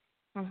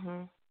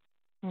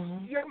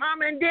 Your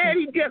mom and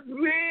daddy just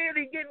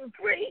really getting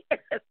free,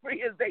 as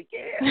free as they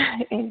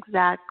can.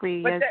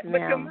 Exactly. But, yes,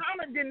 but your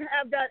mama didn't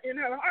have that in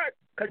her heart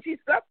because she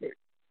suffered.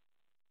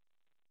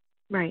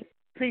 Right.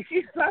 See,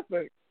 she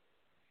suffered.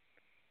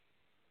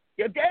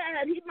 Your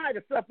dad, he might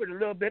have suffered a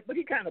little bit, but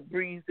he kind of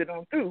breezed it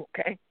on through,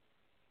 okay?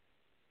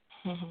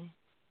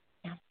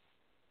 Yeah.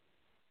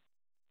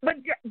 But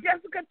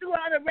Jessica threw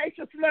out a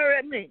racial slur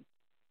at me.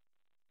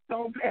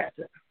 on past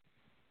her.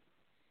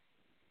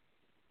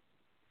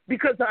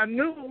 Because I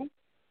knew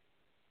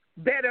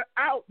better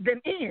out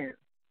than in.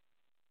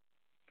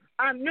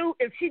 I knew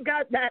if she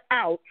got that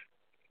out,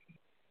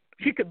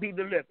 she could be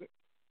delivered.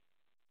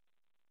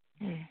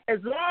 As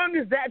long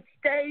as that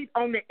stayed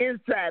on the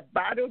inside,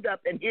 bottled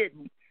up and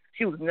hidden,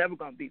 she was never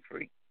going to be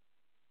free.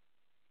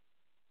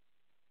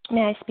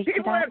 May I speak to that?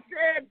 People have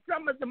said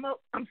some of the most,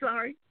 I'm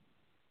sorry.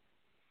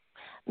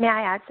 May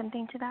I add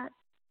something to that?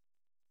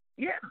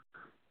 Yeah.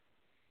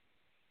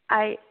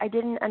 I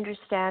didn't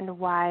understand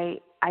why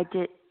I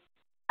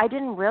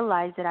didn't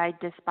realize that I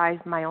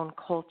despised my own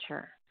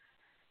culture.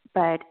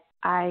 But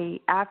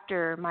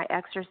after my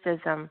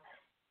exorcism,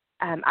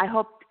 I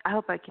hope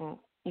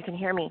you can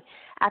hear me.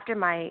 After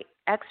my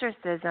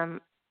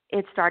exorcism,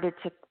 it started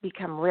to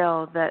become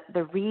real.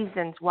 The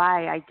reasons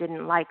why I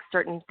didn't like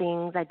certain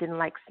things, I didn't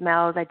like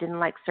smells, I didn't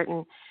like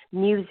certain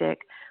music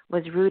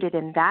was rooted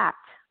in that.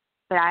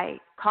 But I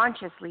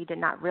consciously did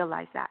not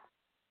realize that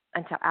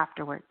until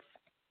afterwards.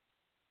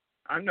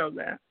 I know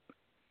that.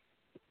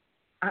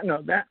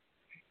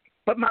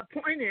 But my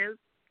point is,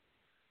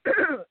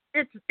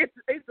 it's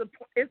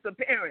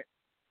apparent.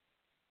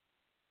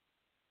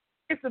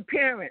 It's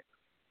apparent.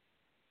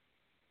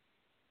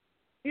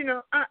 You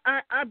know,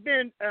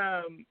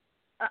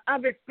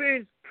 I've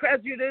experienced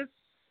prejudice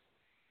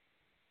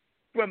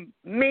from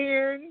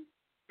men,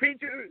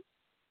 preachers,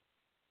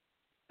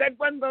 that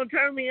wasn't going to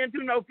turn me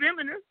into no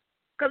feminist,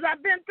 because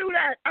I've been through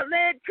that. I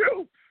led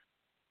troops.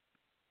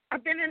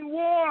 I've been in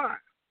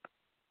war.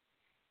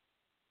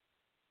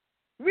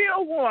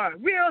 Real war,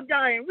 real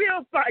dying,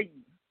 real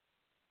fighting.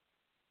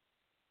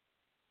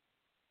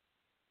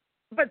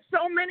 But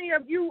so many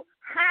of you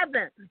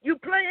haven't. You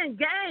playing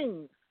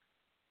games.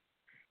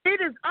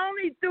 It is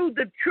only through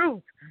the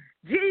truth.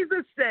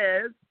 Jesus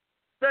says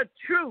the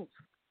truth.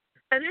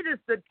 And it is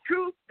the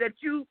truth that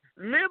you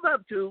live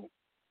up to,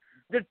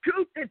 the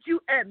truth that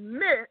you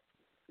admit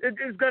that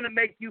is going to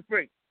make you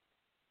free.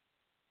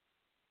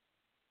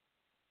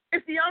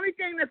 It's the only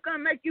thing that's going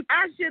to make you.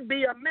 I should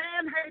be a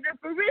man hater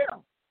for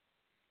real.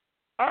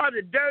 All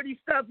the dirty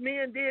stuff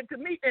men did to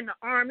me in the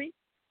Army.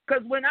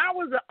 Because when I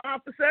was an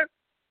officer,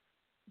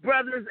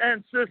 brothers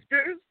and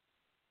sisters,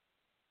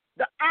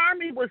 the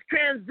Army was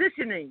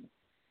transitioning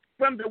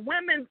from the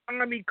Women's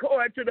Army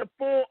Corps to the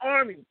full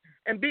Army.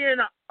 And being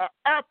an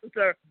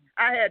officer,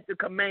 I had to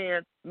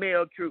command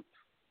male troops.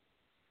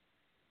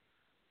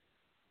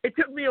 It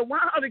took me a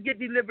while to get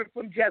delivered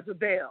from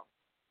Jezebel.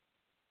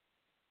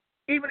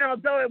 Even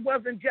although it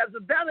wasn't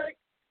Jezebelic,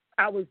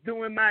 I was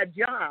doing my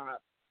job.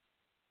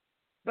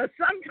 But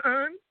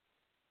sometimes,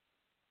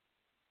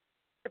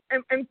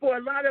 and for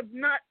a lot of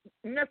not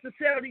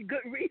necessarily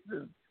good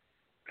reasons,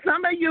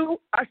 some of you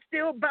are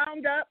still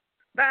bound up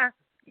by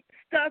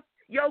stuff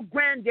your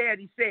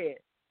granddaddy said.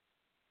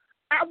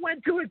 I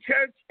went to a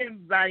church in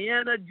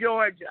Vienna,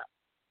 Georgia.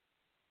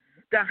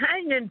 The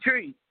hanging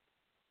tree,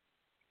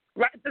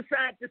 right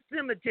beside the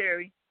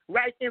cemetery,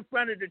 right in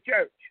front of the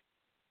church.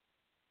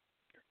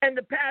 And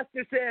the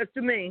pastor says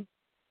to me,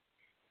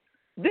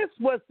 this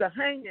was the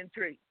hanging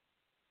tree.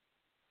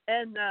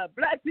 And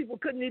black people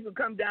couldn't even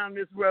come down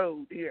this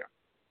road here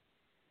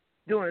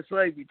during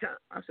slavery time.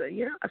 I said,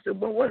 yeah. I said,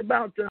 well, what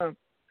about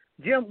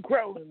Jim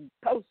Crow and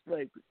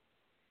post-slavery?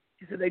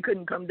 He said they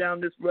couldn't come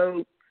down this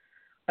road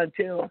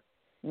until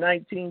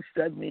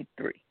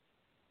 1973.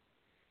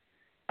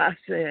 I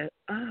said,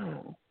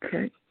 oh,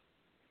 okay.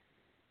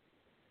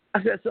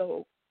 I said,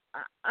 so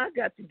I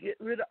got to get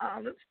rid of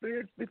all the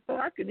spirits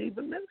before I can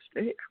even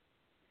minister here.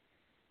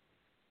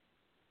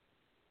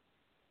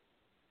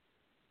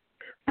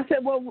 I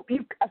said, well,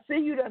 I see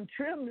you done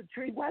trimmed the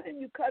tree. Why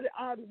didn't you cut it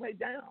all the way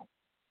down?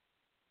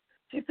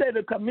 She said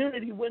the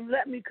community wouldn't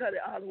let me cut it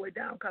all the way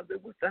down because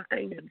it was the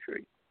hanging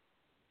tree.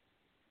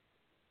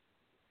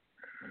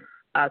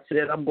 I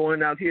said, I'm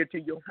going out here to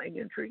your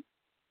hanging tree,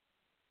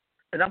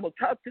 and I'm going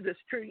to talk to this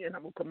tree, and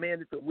I'm going to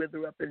command it to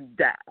wither up and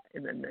die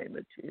in the name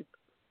of Jesus.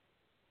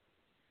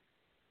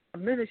 A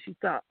minute she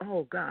thought,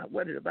 oh, God,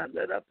 what did I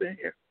let up in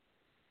here?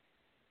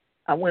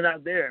 I went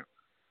out there.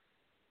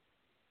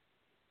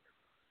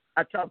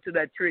 I talked to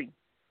that tree.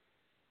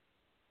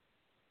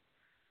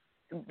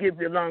 To give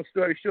you a long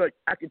story short,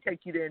 I can take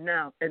you there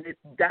now, and it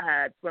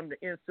died from the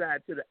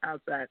inside to the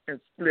outside and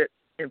split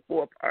in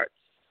 4 parts.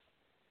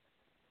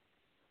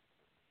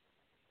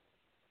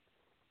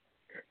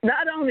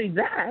 Not only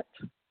that,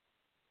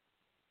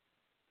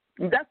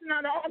 that's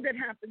not all that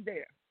happened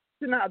there.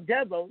 In our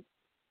devils,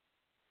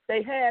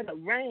 they had a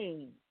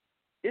rain.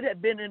 It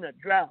had been in a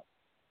drought.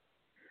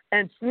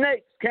 And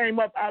snakes came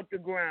up out the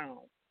ground.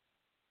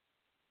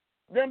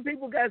 Them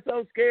people got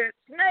so scared,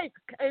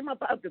 snakes came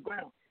up out the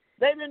ground.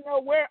 They didn't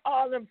know where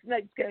all them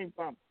snakes came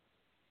from.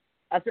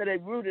 I said they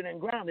rooted and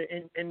grounded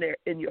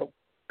in your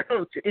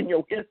culture, in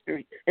your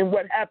history, in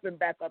what happened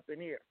back up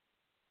in here.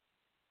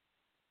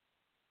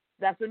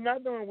 That's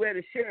another one where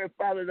the sheriff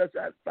followed us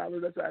out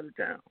of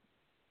town.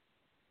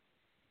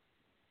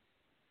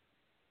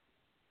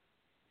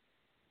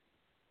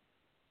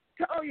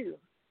 Tell you,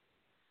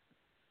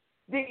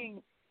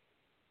 the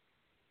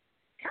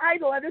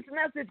title of this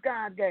message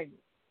God gave me.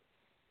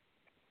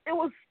 It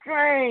was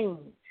strange.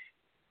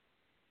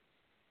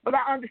 But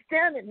I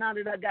understand it now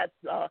that I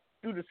got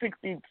through the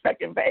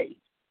 62nd page.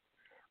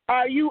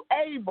 Are you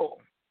able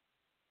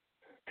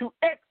to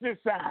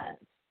exercise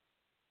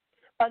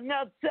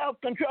enough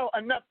self-control,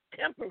 enough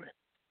temperance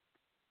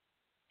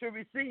to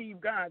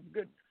receive God's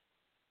goodness?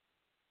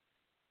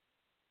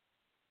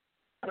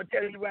 I'm going to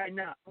tell you right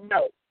now,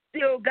 no.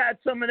 Still got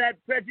some of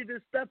that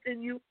prejudice stuff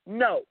in you?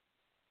 No.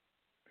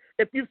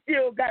 If you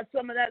still got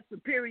some of that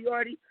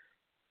superiority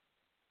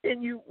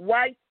in you,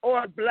 white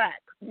or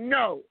black?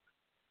 No.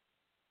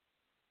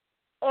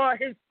 Or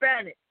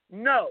Hispanic?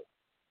 No.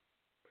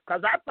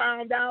 Because I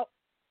found out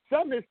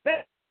some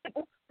Hispanic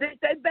people think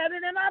they're better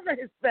than other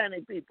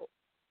Hispanic people.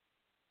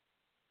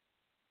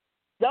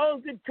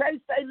 Those that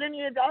trace their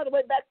lineage all the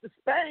way back to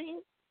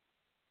Spain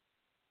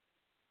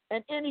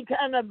and any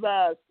kind of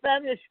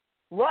Spanish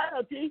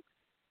royalty,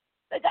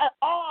 they got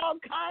all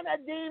kind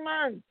of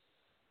demons.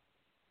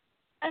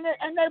 And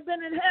they've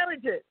been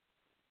inherited.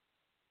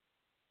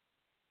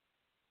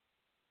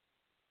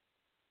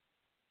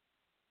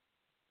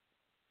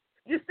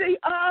 You see,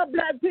 all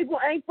black people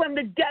ain't from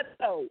the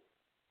ghetto.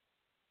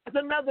 That's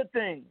another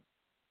thing.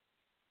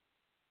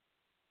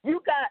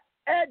 You got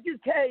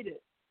educated,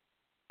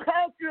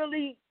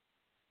 culturally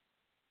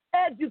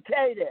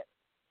educated,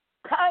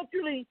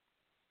 culturally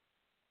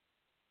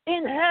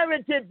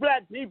inherited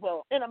black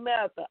people in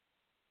America.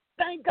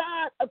 Thank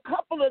God a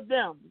couple of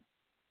them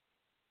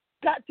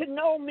got to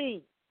know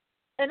me,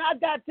 and I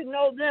got to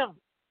know them.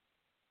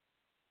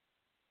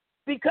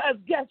 Because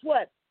guess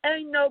what?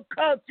 Ain't no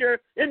culture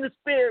in the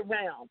spirit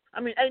realm.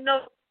 I mean, ain't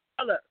no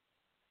color.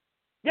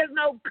 There's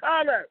no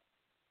color.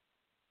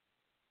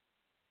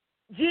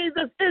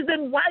 Jesus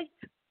isn't white,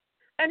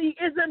 and he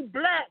isn't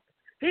black.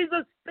 He's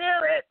a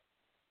spirit.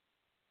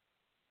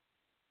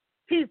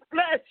 He's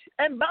flesh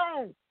and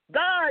bone.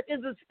 God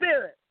is a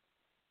spirit.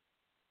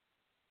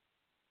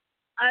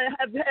 I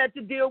have had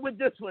to deal with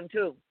this one,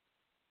 too.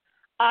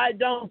 I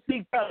don't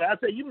see color. I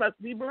say, you must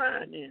be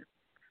blind then.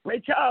 Ray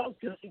Charles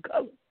can see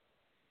color.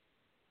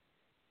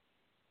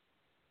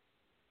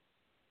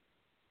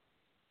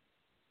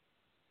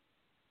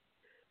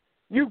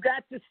 You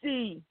got to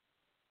see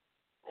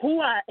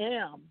who I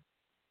am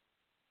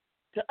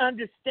to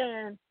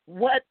understand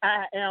what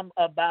I am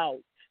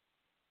about.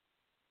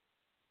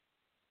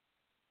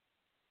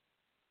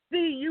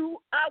 See,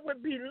 I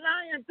would be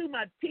lying through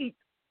my teeth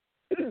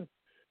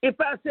if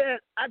I said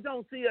I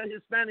don't see a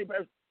Hispanic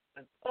person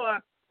or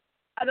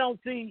I don't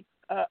see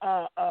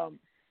a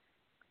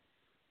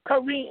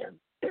Korean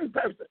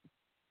person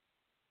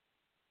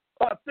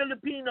or a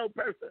Filipino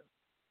person.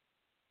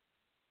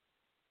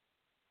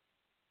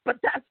 But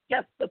that's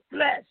just the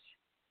flesh.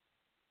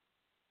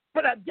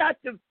 But I've got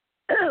to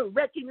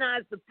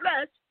recognize the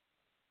flesh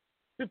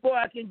before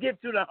I can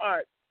get to the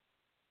heart.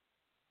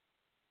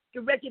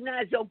 To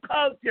recognize your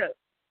culture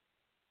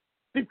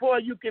before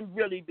you can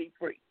really be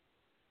free.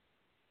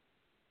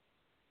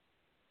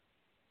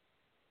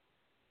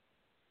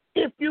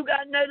 If you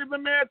got Native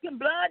American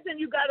blood, then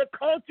you got a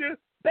culture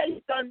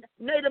based on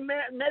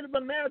Native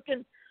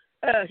American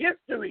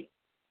history.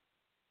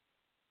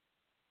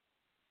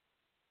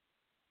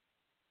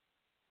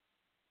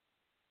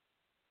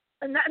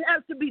 And that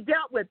has to be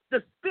dealt with.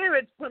 The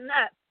spirits from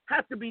that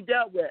have to be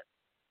dealt with.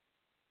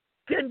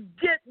 Can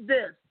get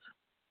this.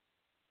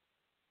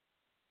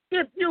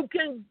 If you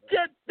can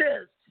get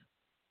this.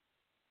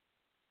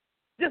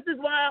 This is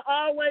why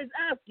I always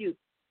ask you,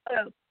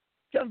 tell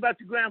me about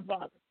your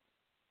grandfather.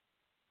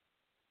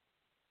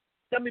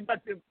 Tell me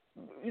about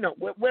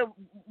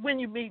when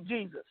you meet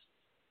Jesus.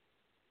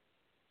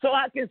 So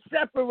I can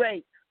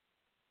separate.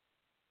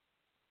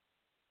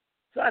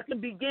 So I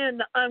can begin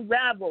to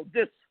unravel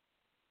this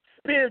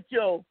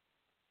spiritual,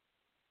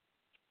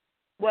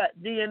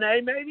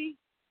 DNA maybe?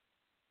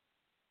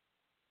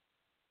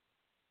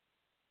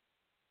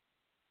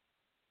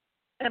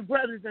 And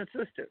brothers and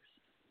sisters,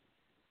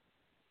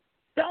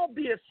 don't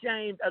be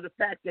ashamed of the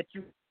fact that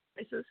you're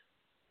racist.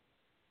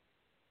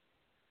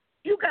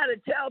 You got to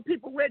tell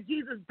people where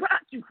Jesus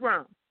brought you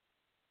from,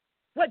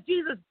 what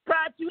Jesus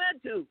brought you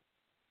into.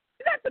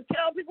 You got to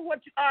tell people what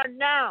you are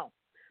now.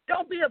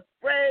 Don't be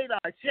afraid or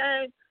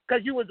ashamed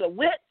because you was a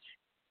witch.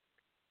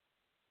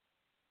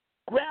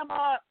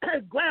 Grandma,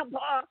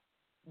 grandpa,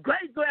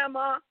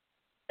 great-grandma,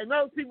 and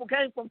those people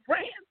came from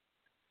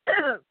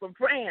France. From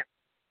France.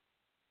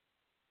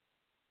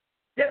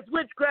 There's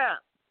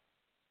witchcraft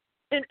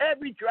in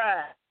every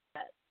tribe,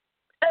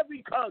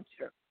 every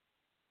culture.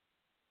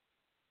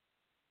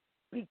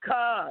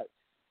 Because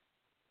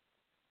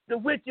the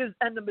witches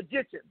and the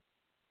magicians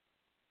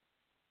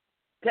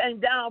came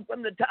down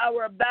from the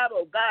Tower of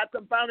Babel. God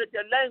confounded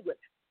their language,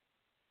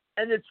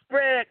 and it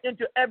spread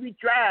into every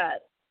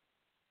tribe.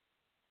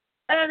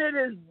 And it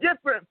is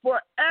different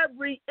for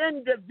every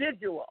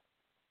individual.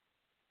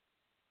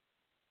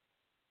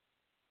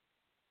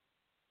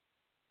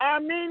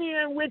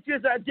 Armenian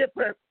witches are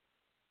different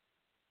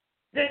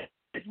than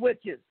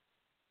witches.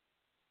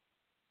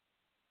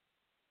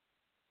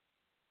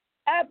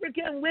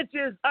 African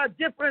witches are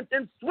different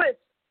than Swiss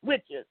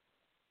witches.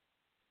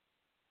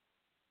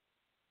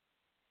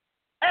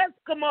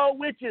 Eskimo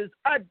witches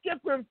are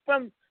different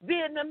from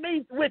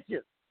Vietnamese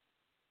witches.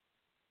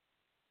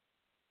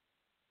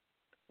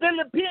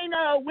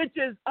 Filipino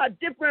witches are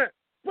different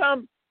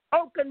from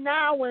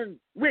Okinawan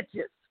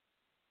witches.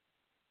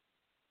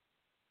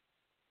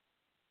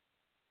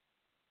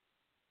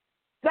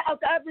 South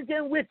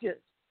African witches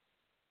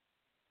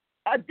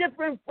are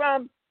different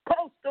from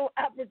coastal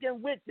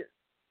African witches.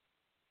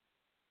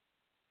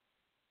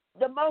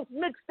 The most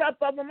mixed up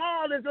of them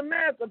all is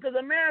America, because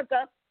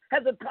America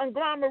has a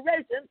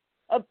conglomeration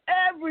of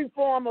every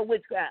form of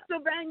witchcraft.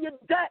 Pennsylvania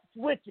Dutch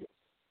witches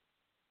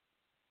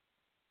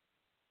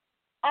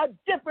are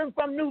different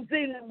from New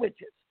Zealand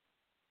witches.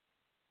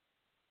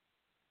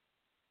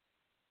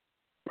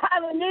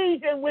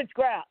 Polynesian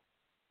witchcraft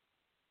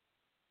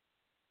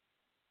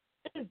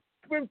is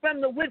different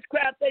from the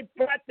witchcraft they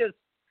practice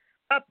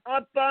up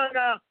on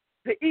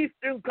the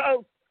eastern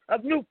coast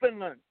of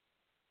Newfoundland,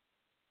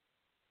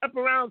 up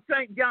around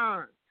St.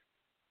 John's.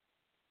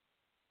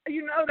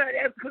 You know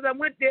that because I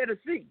went there to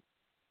see.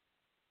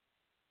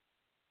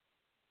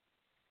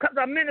 Because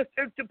I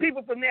ministered to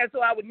people from there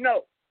so I would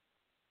know.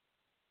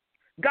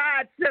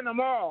 God sent them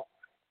all.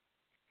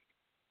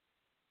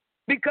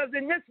 Because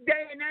in this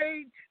day and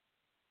age,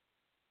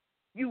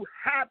 you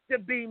have to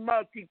be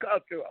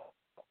multicultural.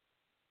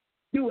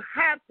 You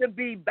have to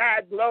be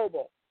bad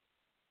global.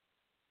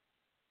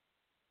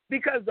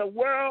 Because the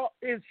world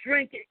is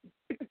shrinking.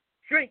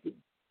 Shrinking.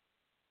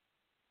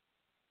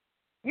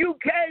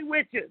 UK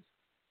witches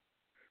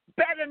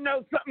better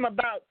know something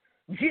about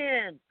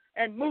jinn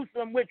and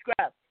Muslim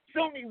witchcraft,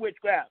 Sunni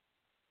witchcraft.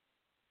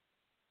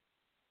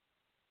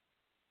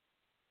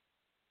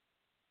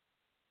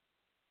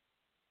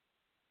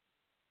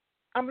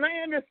 I'm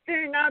laying this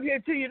thing out here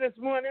to you this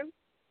morning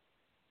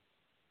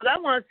because I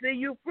want to see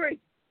you free.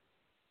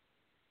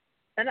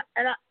 And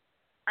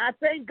I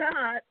thank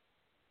God.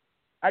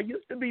 I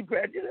used to be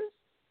prejudiced.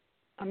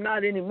 I'm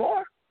not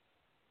anymore.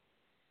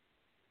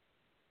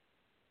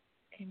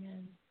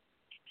 Amen.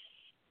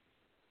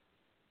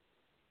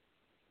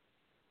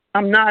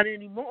 I'm not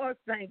anymore,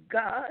 thank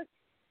God.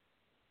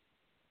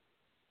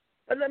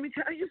 But let me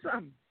tell you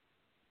something.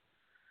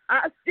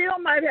 I still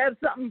might have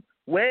something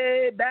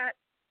way back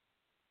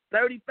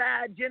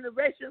 35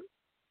 generations.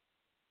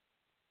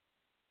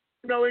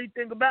 Know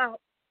anything about.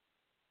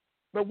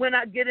 But when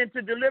I get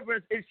into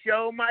deliverance, it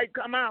sure might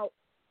come out.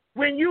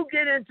 When you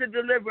get into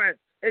deliverance,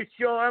 it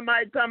sure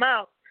might come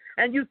out.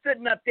 And you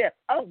sitting up there,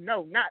 oh,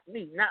 no, not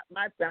me, not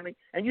my family,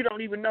 and you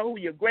don't even know who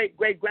your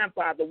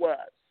great-great-grandfather was.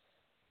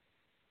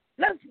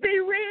 Let's be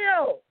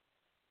real.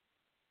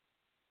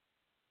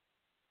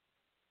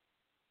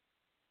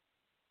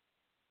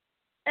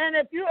 And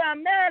if you're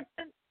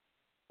American,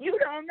 you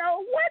don't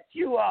know what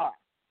you are.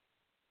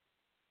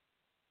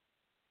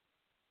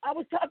 I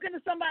was talking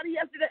to somebody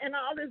yesterday, and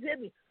all this hit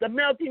me. The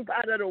melting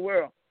pot of the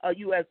world,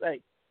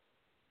 USA.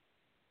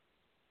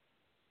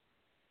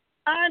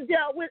 I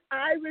dealt with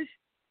Irish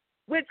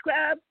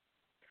witchcraft,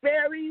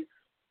 fairies.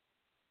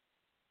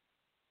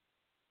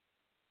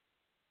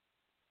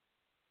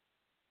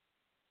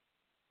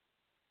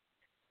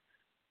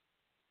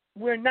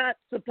 We're not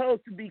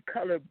supposed to be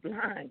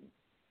colorblind.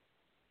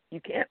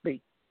 You can't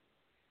be.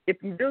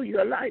 If you do,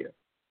 you're a liar.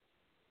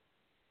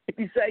 If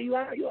you say you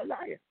are, you're a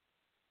liar.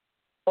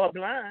 Or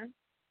blind.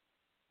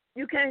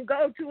 You can't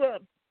go to a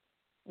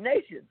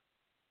nation.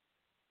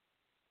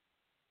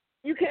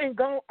 You can't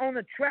go on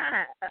a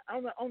tribe,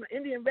 on an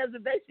Indian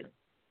reservation,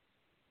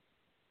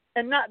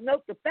 and not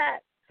note the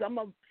fact.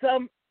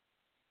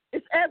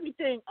 It's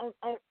everything on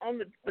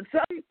some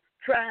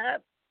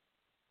tribes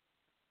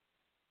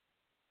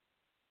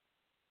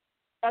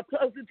are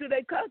closer to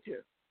their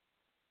culture.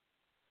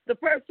 The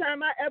first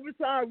time I ever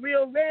saw a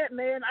real red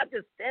man, I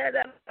just stared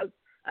at him.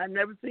 I'd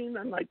never seen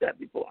nothing like that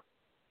before.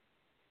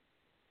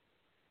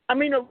 I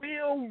mean, a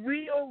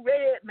real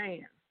red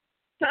man.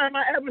 Time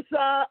I ever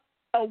saw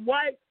a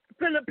white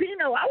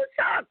Filipino, I was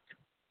shocked.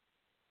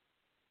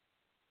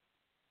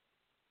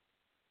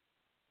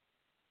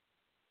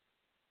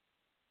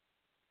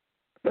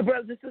 But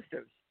brothers and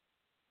sisters,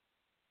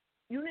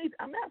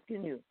 I'm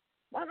asking you,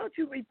 why don't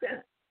you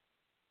repent?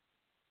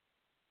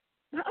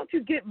 Why don't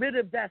you get rid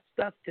of that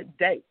stuff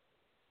today?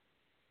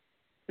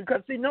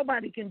 Because, see,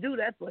 nobody can do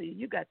that for you.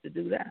 You got to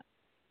do that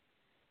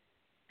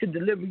to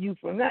deliver you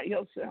from that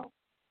yourself.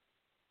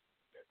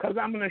 Because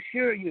I'm going to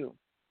assure you,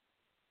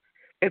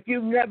 if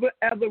you've never,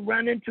 ever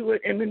run into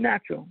it in the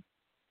natural,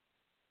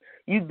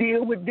 you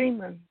deal with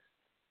demons,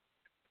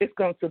 it's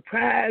going to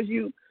surprise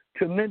you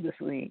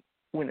tremendously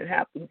when it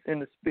happens in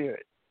the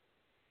spirit.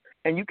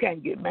 And you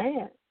can't get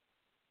mad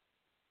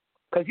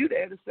because you're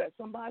there to set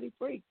somebody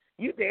free.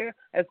 You're there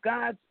as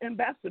God's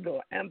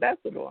ambassador.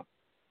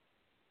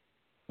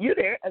 You're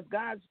there as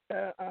God's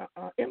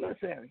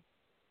emissary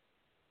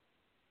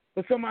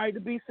for somebody to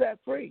be set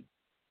free.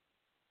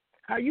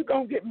 How you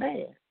going to get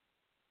mad?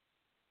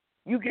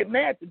 You get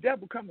mad, the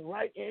devil coming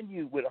right in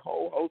you with a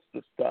whole host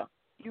of stuff.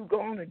 You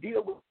go on and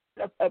deal with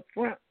stuff up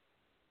front.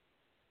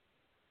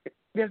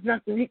 There's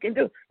nothing he can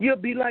do. You'll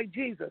be like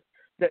Jesus.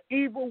 The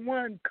evil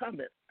one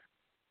cometh,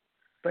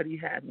 but he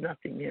had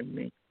nothing in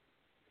me.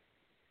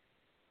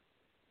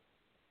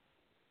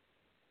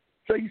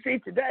 So you see,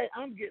 today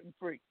I'm getting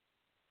free.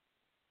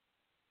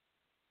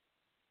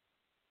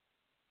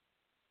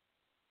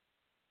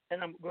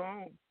 And I'm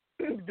going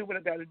to do what I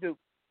got to do.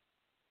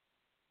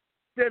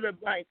 Instead of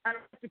like, I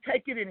don't have to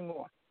take it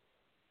anymore.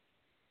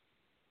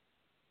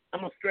 I'm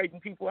going to straighten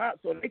people out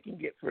so they can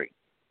get free.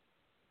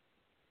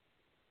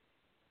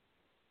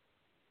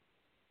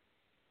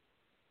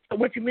 So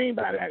what you mean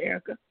by that,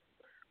 Erica?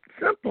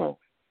 Simple.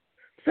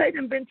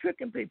 Satan been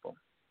tricking people.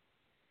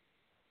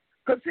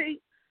 Because,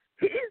 see,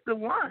 he's the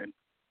one.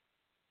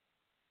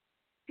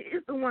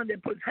 He's the one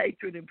that puts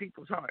hatred in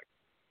people's hearts.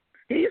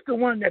 He's the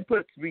one that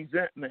puts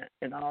resentment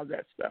and all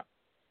that stuff.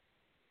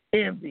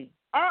 Envy.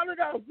 All of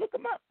those. Look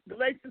them up.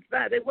 Galatians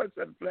 5, they work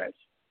for the flesh.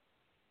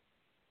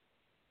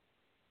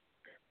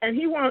 And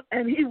he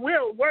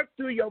will work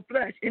through your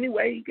flesh any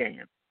way he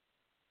can.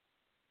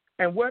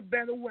 And what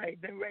better way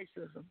than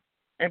racism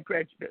and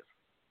prejudice?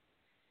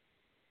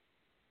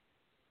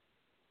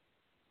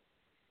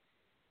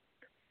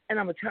 And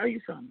I'm going to tell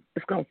you something.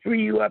 It's going to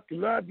free you up to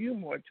love you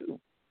more, too.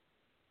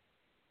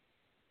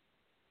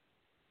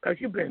 Because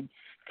you've been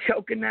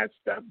choking that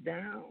stuff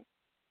down.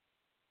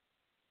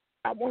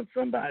 I want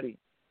somebody.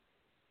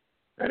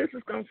 Now, this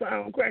is going to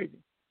sound crazy.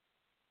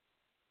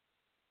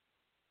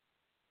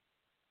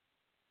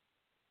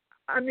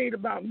 I need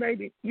about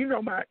maybe, you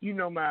know my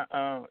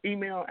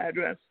email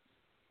address.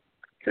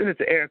 Send it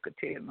to Erica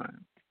Tedline.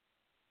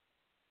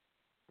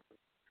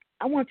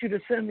 I want you to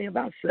send me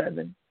about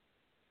 7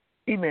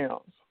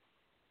 emails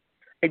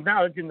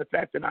acknowledging the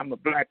fact that I'm a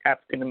black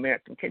African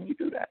American. Can you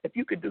do that? If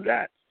you could do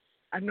that,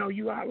 I know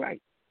you are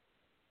right.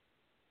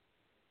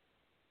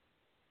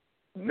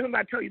 Remember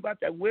I told you about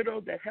that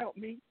widow that helped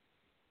me?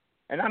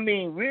 And I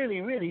mean really,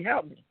 really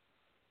helped me.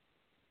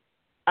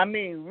 I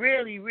mean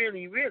really,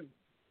 really, really.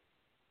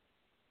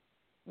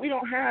 We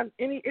don't have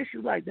any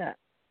issue like that.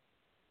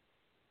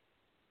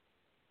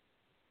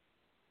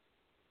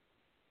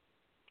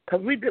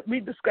 Because we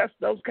discuss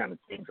those kind of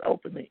things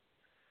openly.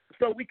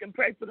 So we can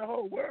pray for the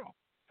whole world.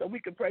 So we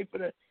can pray for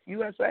the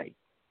USA.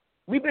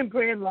 We've been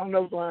praying along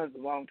those lines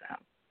a long time.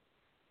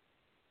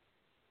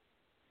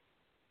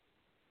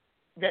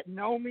 That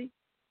know me,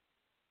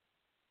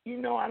 you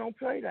know I don't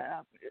play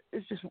that.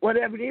 It's just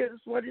whatever it is,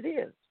 it's what it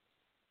is.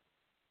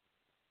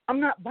 I'm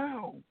not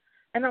bound.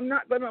 And I'm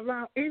not going to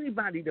allow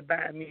anybody to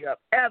bind me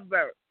up,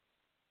 ever.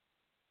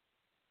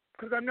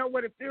 Because I know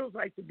what it feels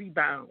like to be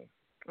bound.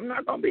 I'm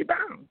not going to be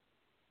bound.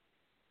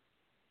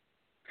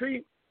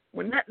 See,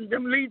 when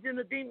them legion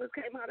of demons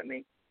came out of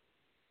me,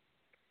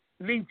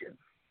 legion,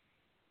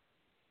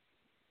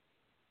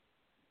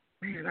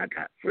 man, I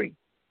got free.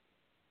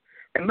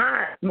 And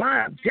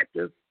my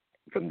objective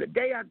from the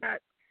day I got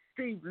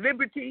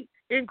liberty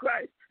in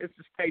Christ is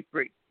to stay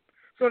free.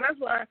 So that's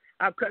why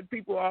I've cut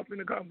people off in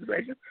the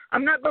conversation.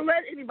 I'm not going to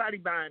let anybody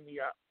bind me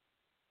up.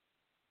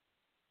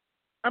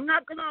 I'm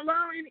not going to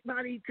allow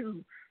anybody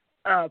to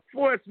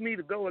force me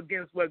to go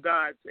against what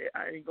God said.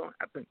 It ain't going to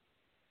happen.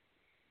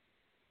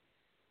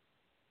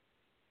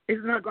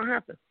 It's not going to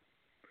happen.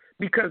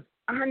 Because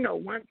I know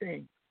one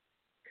thing.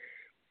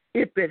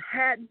 If it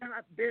had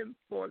not been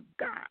for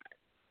God,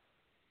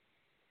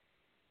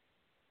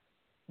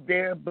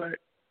 there but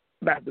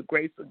by the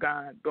grace of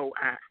God go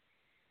I.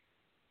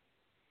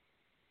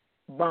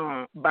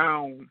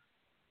 Bound,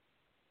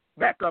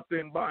 back up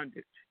in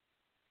bondage.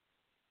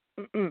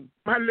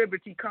 My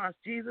liberty cost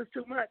Jesus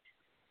too much.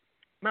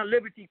 My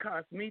liberty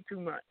cost me too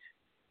much.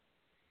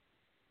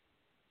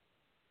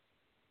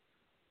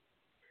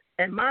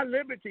 And my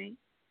liberty,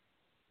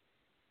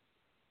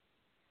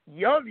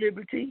 your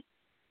liberty,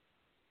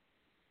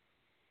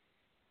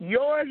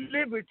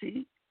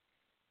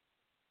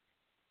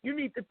 you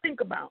need to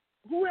think about,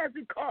 who has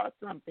it cost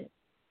something?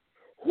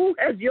 Who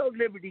has your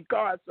liberty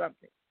cost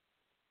something?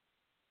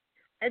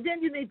 And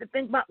then you need to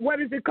think about, what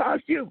does it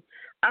cost you?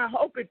 I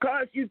hope it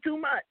costs you too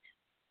much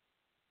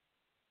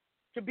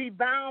to be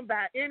bound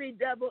by any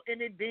devil,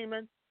 any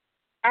demon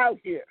out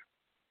here.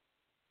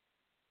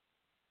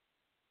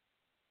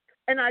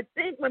 And I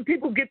think when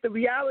people get the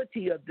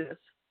reality of this,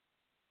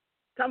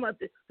 come up,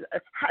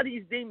 how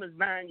these demons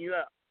bind you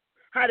up,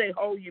 how they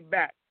hold you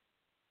back,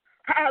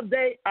 how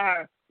they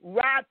are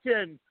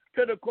rotten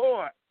to the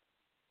core,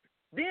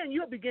 then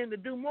you'll begin to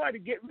do more to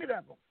get rid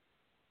of them.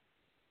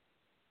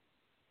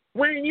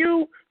 When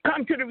you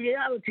come to the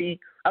reality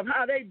of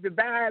how they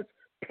devised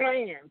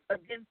plans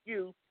against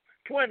you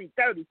 20,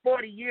 30,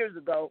 40 years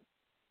ago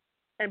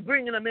and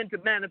bringing them into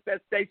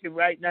manifestation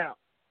right now,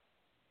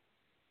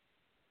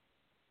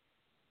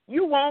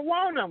 you won't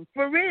want them,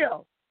 for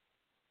real.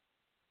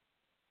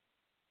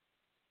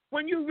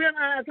 When you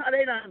realize how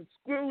they done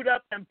screwed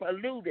up and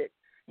polluted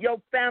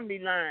your family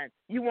line,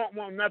 you won't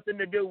want nothing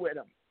to do with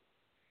them.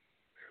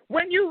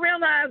 When you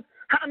realize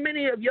how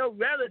many of your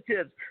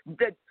relatives,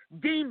 the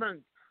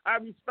demons, are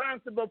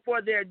responsible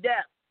for their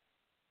death,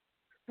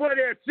 for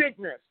their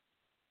sickness,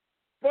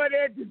 for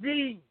their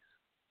disease,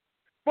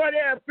 for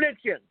their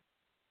affliction,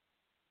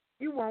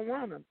 You won't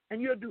want them, and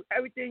you'll do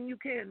everything you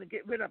can to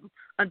get rid of them.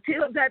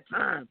 Until that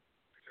time,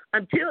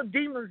 until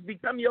demons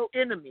become your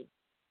enemy,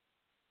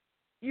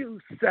 you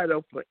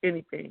settle for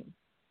anything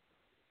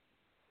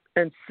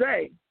and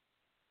say,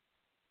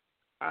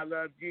 I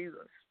love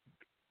Jesus.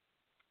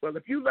 Well,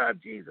 if you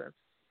love Jesus,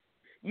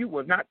 you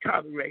will not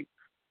tolerate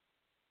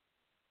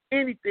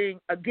anything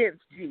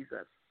against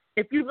Jesus.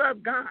 If you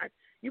love God,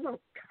 you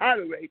won't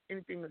tolerate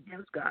anything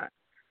against God.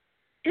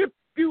 If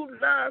you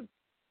love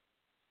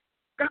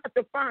God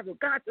the Father,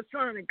 God the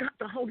Son, and God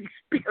the Holy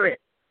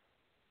Spirit,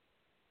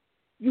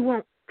 you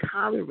won't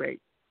tolerate.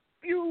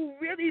 If you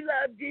really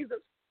love Jesus,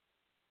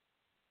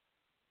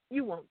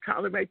 you won't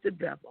tolerate the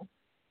devil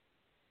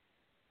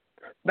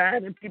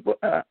binding people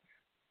up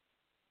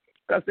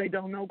because they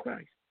don't know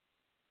Christ.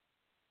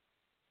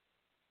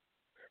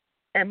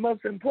 And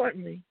most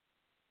importantly,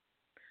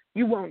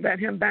 you won't let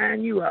him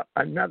bind you up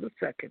another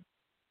second.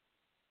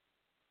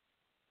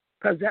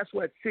 Because that's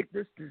what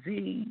sickness,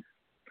 disease,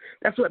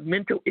 that's what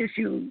mental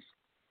issues,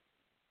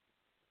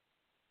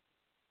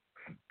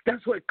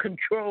 that's what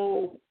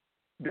control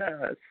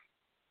does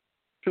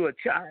to a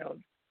child,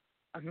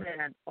 a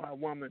man, or a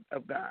woman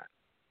of God.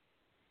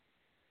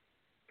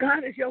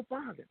 God is your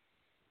Father.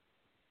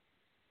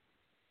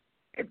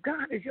 If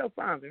God is your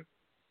Father,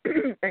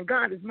 and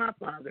God is my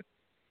Father,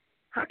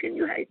 how can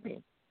you hate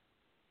me?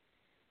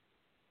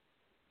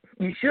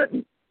 You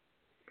shouldn't,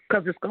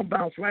 because it's going to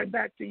bounce right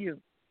back to you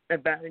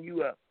and bind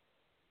you up.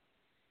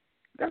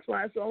 That's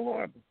why it's so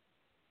horrible.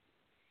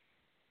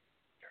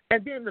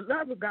 And then the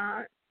love of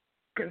God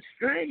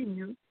constrain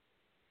you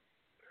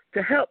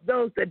to help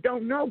those that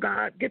don't know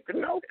God get to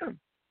know him.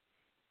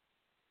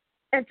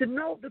 And to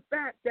know the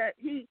fact that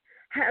he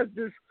has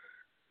this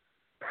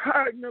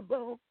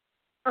pardonable,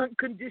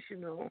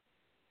 unconditional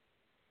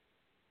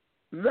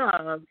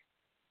love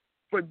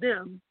for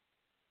them.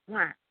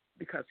 Why?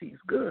 Because he's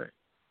good.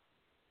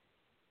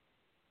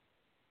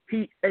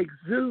 He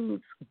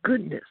exudes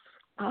goodness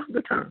all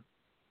the time.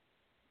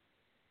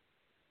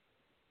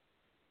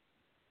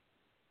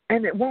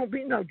 And it won't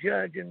be no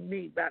judging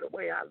me by the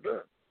way I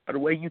look or the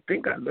way you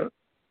think I look.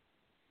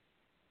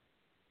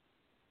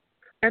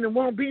 And it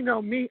won't be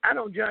no me. I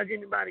don't judge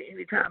anybody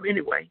anytime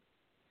anyway,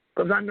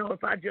 because I know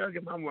if I judge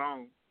them, I'm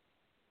wrong.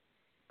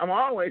 I'm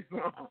always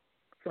wrong.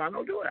 So I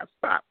don't do it. I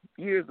stopped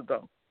years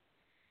ago.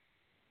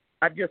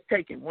 I just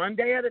take it one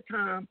day at a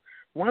time,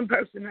 one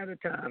person at a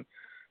time,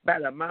 by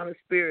the amount of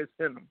spirits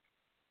in them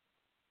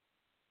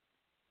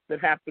that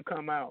have to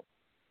come out.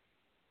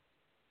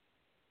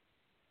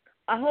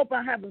 I hope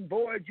I haven't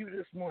bored you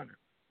this morning.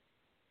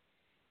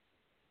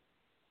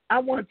 I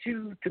want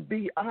you to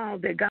be all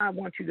that God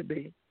wants you to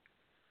be,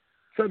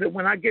 so that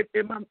when I get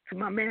to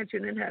my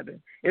mansion in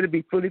heaven, it'll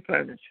be fully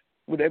furnished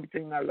with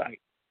everything I like.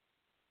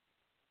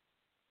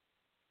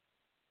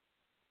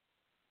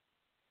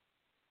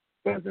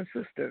 Brothers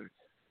and sisters,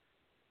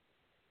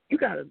 you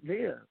got to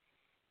live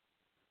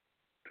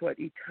toward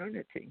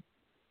eternity.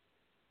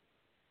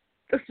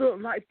 This little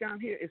life down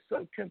here is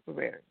so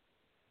temporary.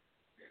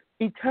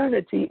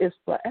 Eternity is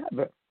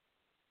forever.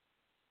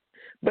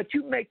 But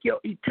you make your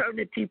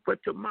eternity for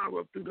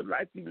tomorrow through the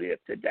life you live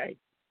today.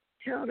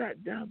 Tell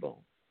that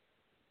devil,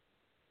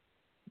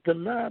 the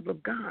love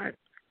of God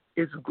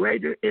is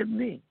greater in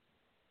me.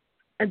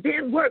 And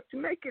then work to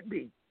make it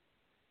be.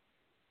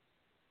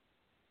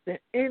 Than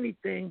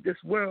anything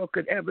this world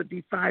could ever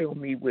defile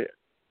me with.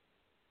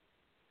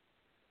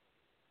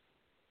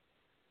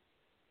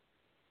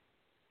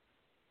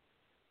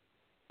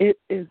 It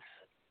is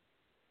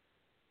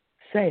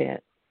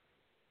sad,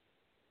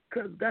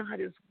 because God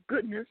is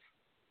goodness.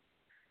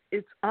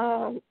 It's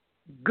all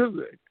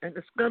good, and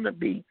it's going to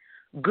be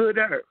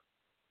gooder.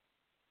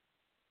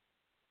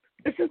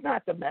 This is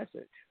not the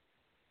message.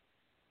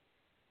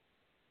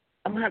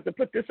 I'm going to have to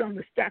put this on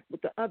the stack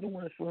with the other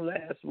ones from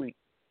last week,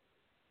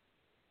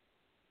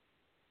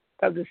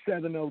 because it's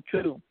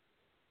 7:02.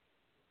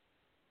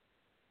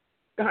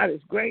 God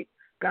is great.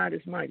 God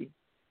is mighty.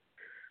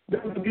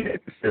 Those of you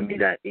that send me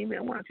that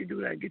email, why don't you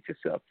do that? Get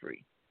yourself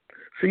free.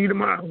 See you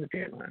tomorrow on the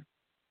deadline.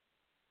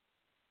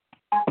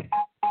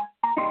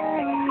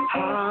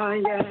 Oh,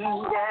 yeah,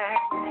 yeah.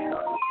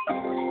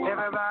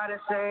 Everybody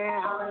say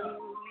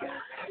hallelujah.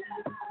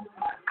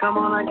 Come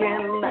on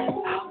again.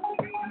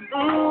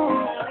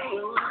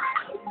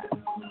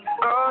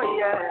 Oh,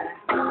 yeah.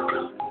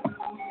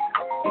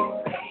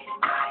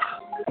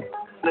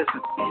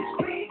 Listen.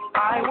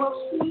 I will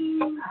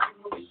sing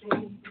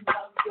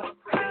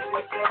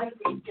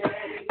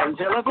and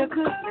tell of your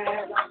goodness,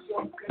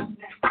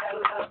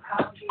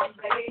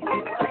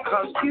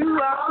 because you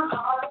are,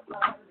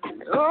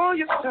 oh,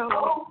 you're so,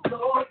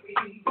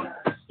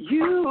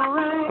 you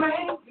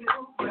reign,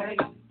 great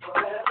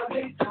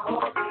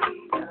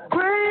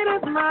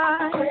is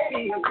my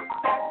King,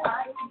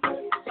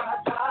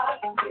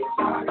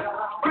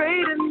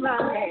 great is my,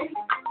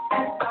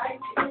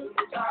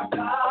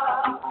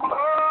 oh,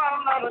 I'm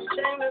not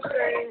ashamed to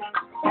say,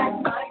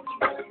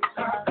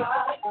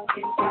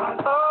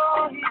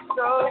 oh, he's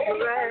so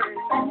great,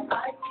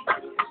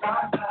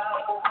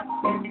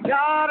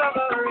 God of a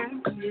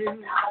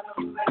refuge.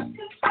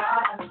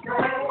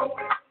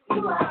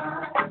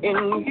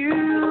 In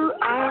you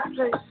I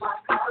place.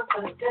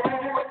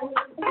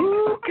 Who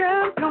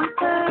can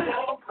compare?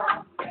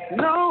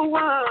 No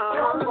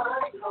one.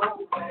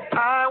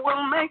 I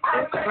will make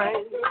this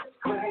plain.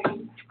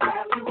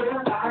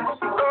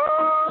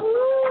 Oh,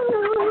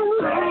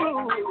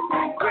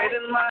 great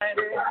and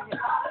mighty.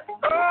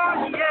 Oh,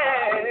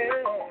 yeah.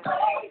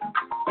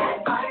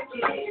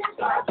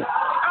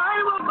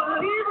 I'm a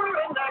believer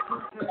in that.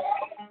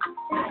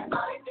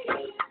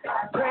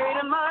 Great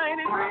and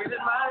mighty, great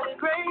and mighty,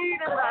 great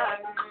and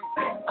mighty.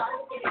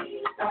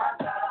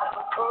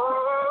 Oh,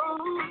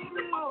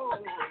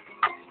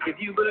 if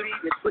you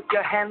believe it, put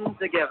your hands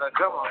together.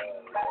 Come on.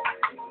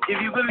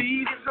 If you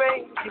believe it's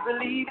great, if you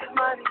believe it's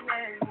mighty,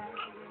 yeah.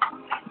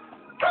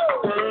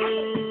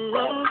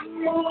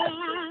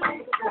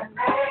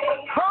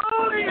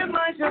 Holy and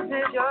righteous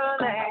is your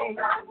name.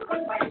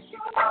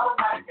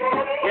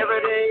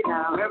 Every day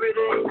now, every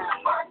day now.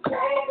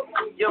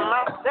 You're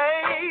my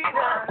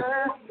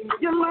Savior,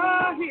 you're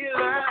my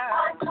healer.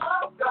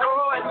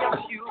 Oh, and yes,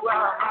 you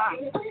are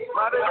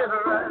my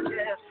deliverer.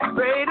 Yes,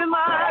 great and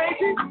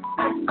mighty,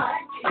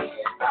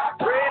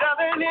 greater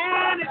than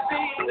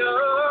anything.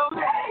 Oh,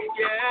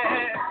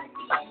 yeah.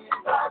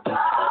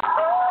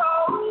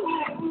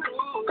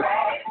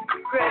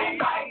 Great,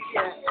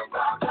 yeah.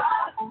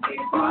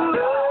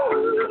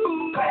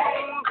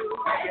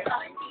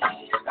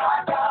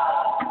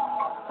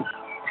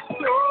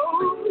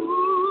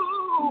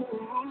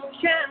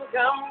 Can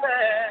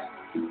compare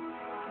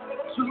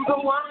to the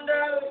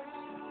wonders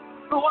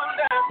of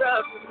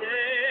your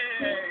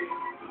name.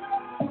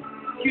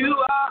 You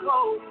are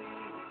holy,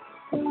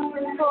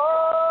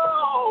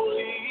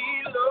 holy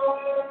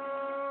Lord.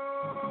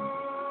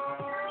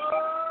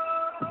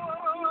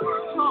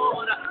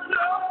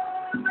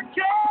 I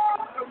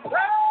can't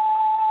compare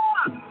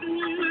to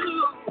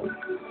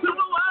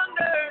the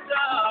wonders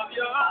of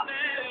your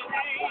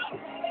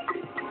name.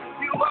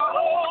 You are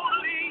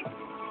holy,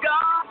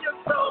 God, you're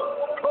so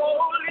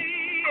holy,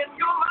 and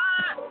you're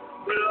mine.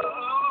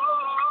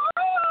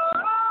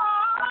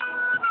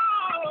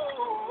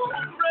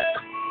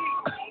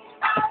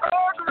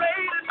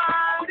 Great and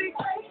mighty,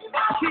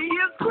 He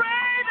is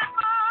great and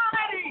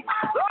mighty.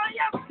 Oh,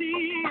 yes, He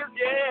is,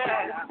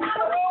 yeah.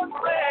 Oh,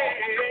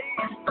 great.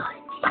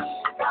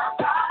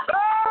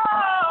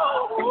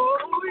 Oh,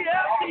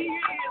 yes, He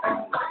is.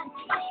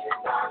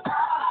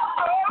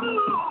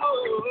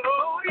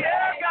 Oh,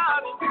 yeah,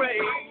 God is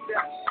great.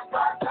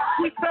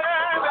 We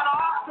serve an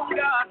awesome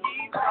God.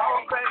 He's so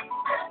great.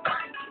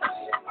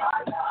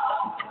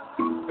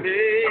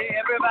 Hey,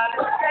 everybody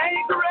say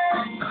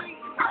great.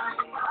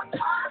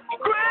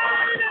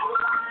 Great and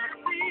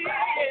mighty,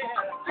 yeah.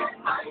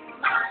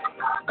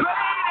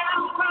 Great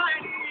and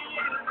mighty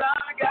is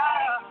our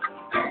God.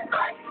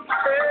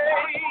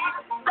 Hey,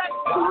 that's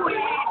who He is.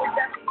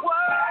 That's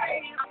what He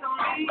is to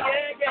me,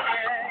 yeah,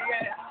 yeah,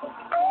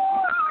 yeah.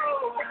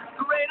 Oh,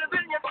 greater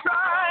than your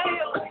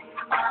trial,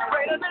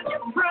 greater than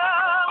your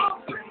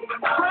trouble,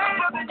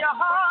 greater than your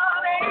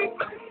heartache,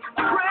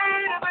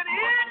 greater than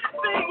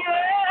anything,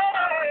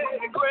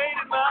 yeah. Great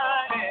and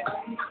mighty,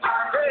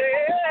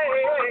 hey,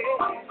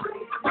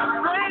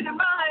 great and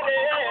mighty.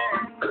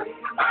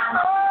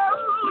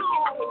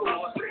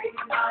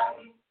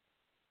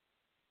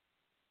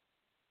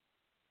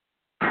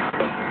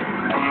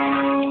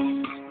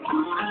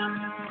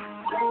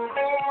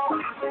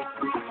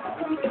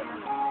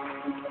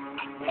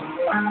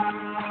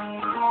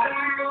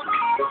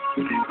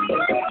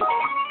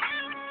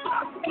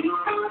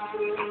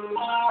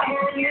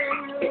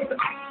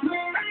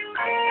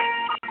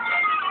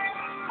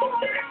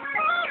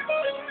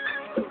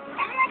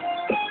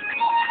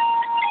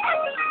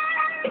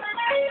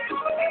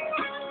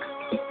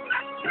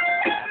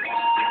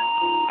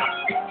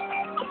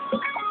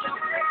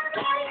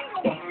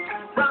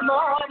 Come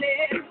on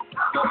in.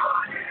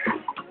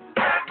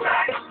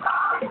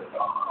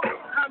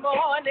 Come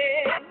on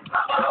in.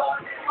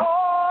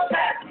 Oh,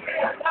 let's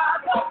get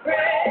out the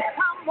bread.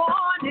 Come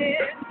on in.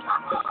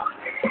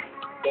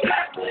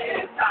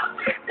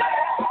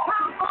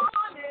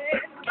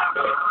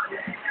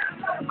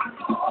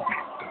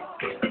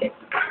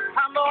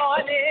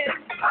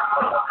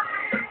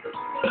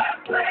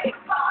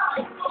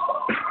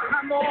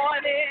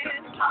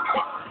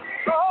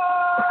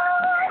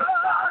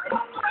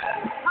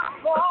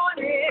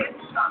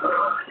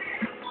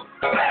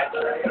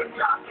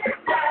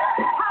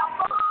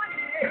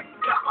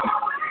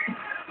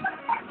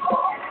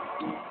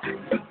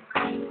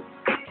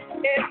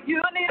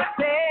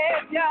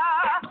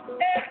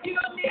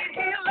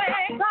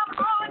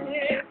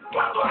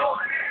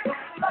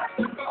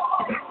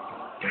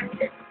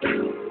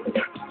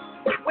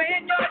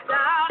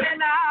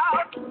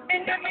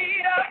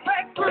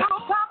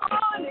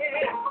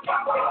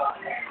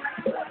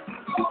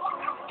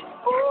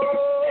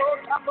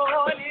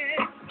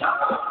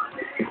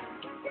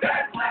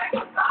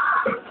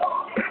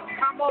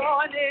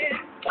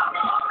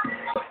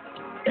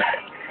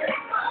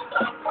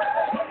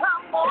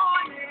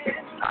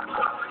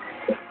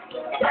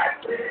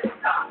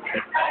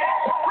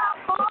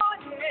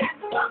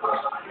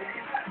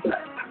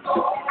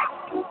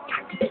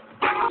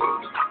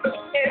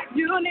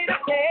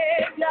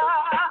 Savior.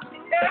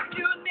 If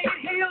you need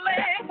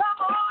healing,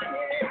 come on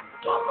in.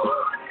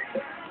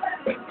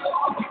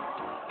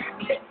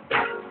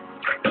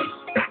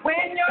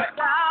 When you're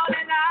down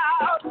and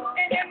out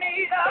and you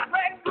need a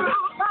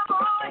breakthrough, come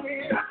on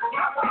in.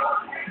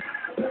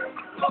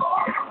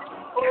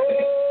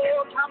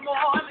 Oh, come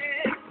on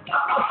in.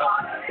 Come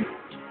on in.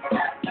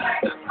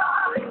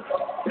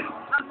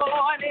 Come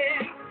on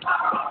in.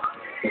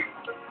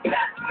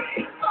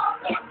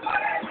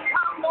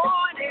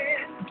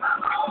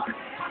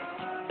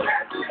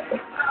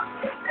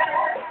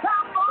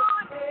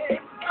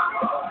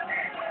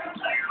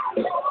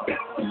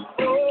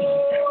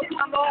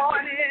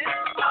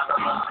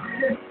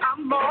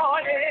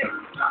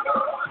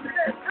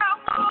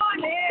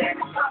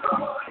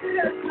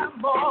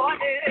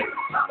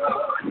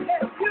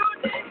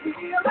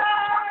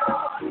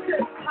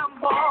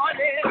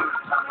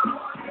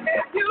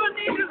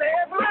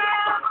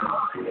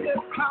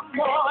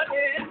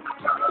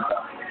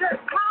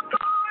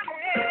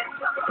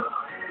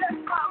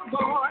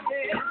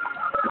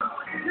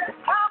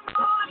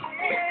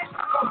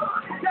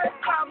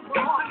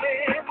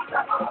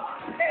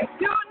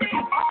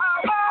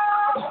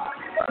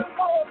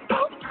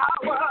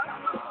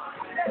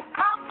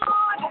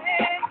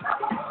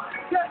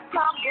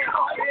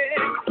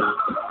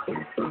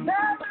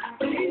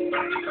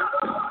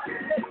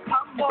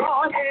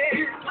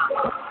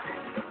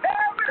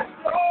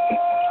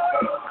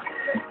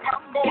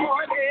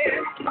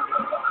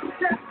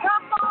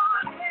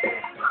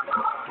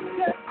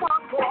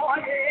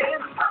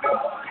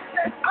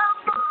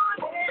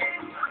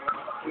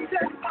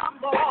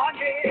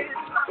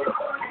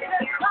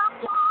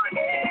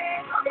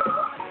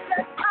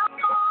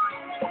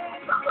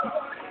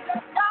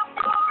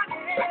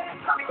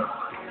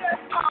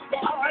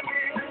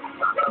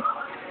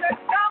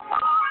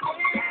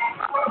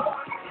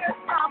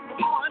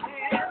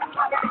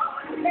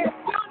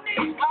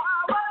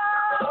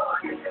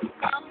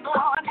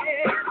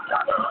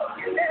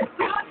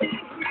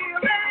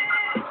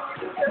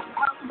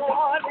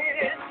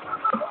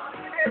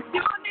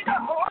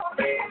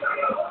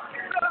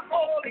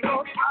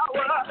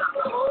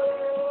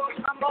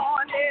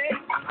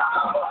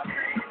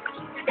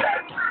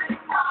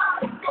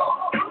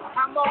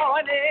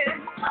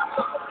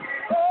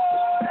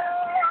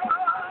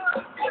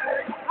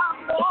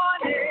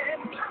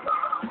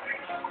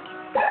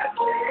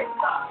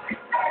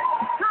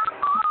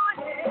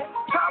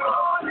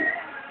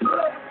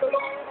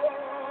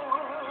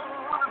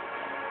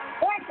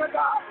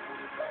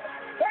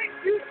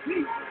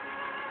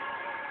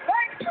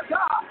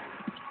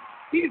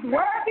 He's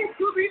worthy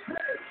to be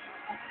praised.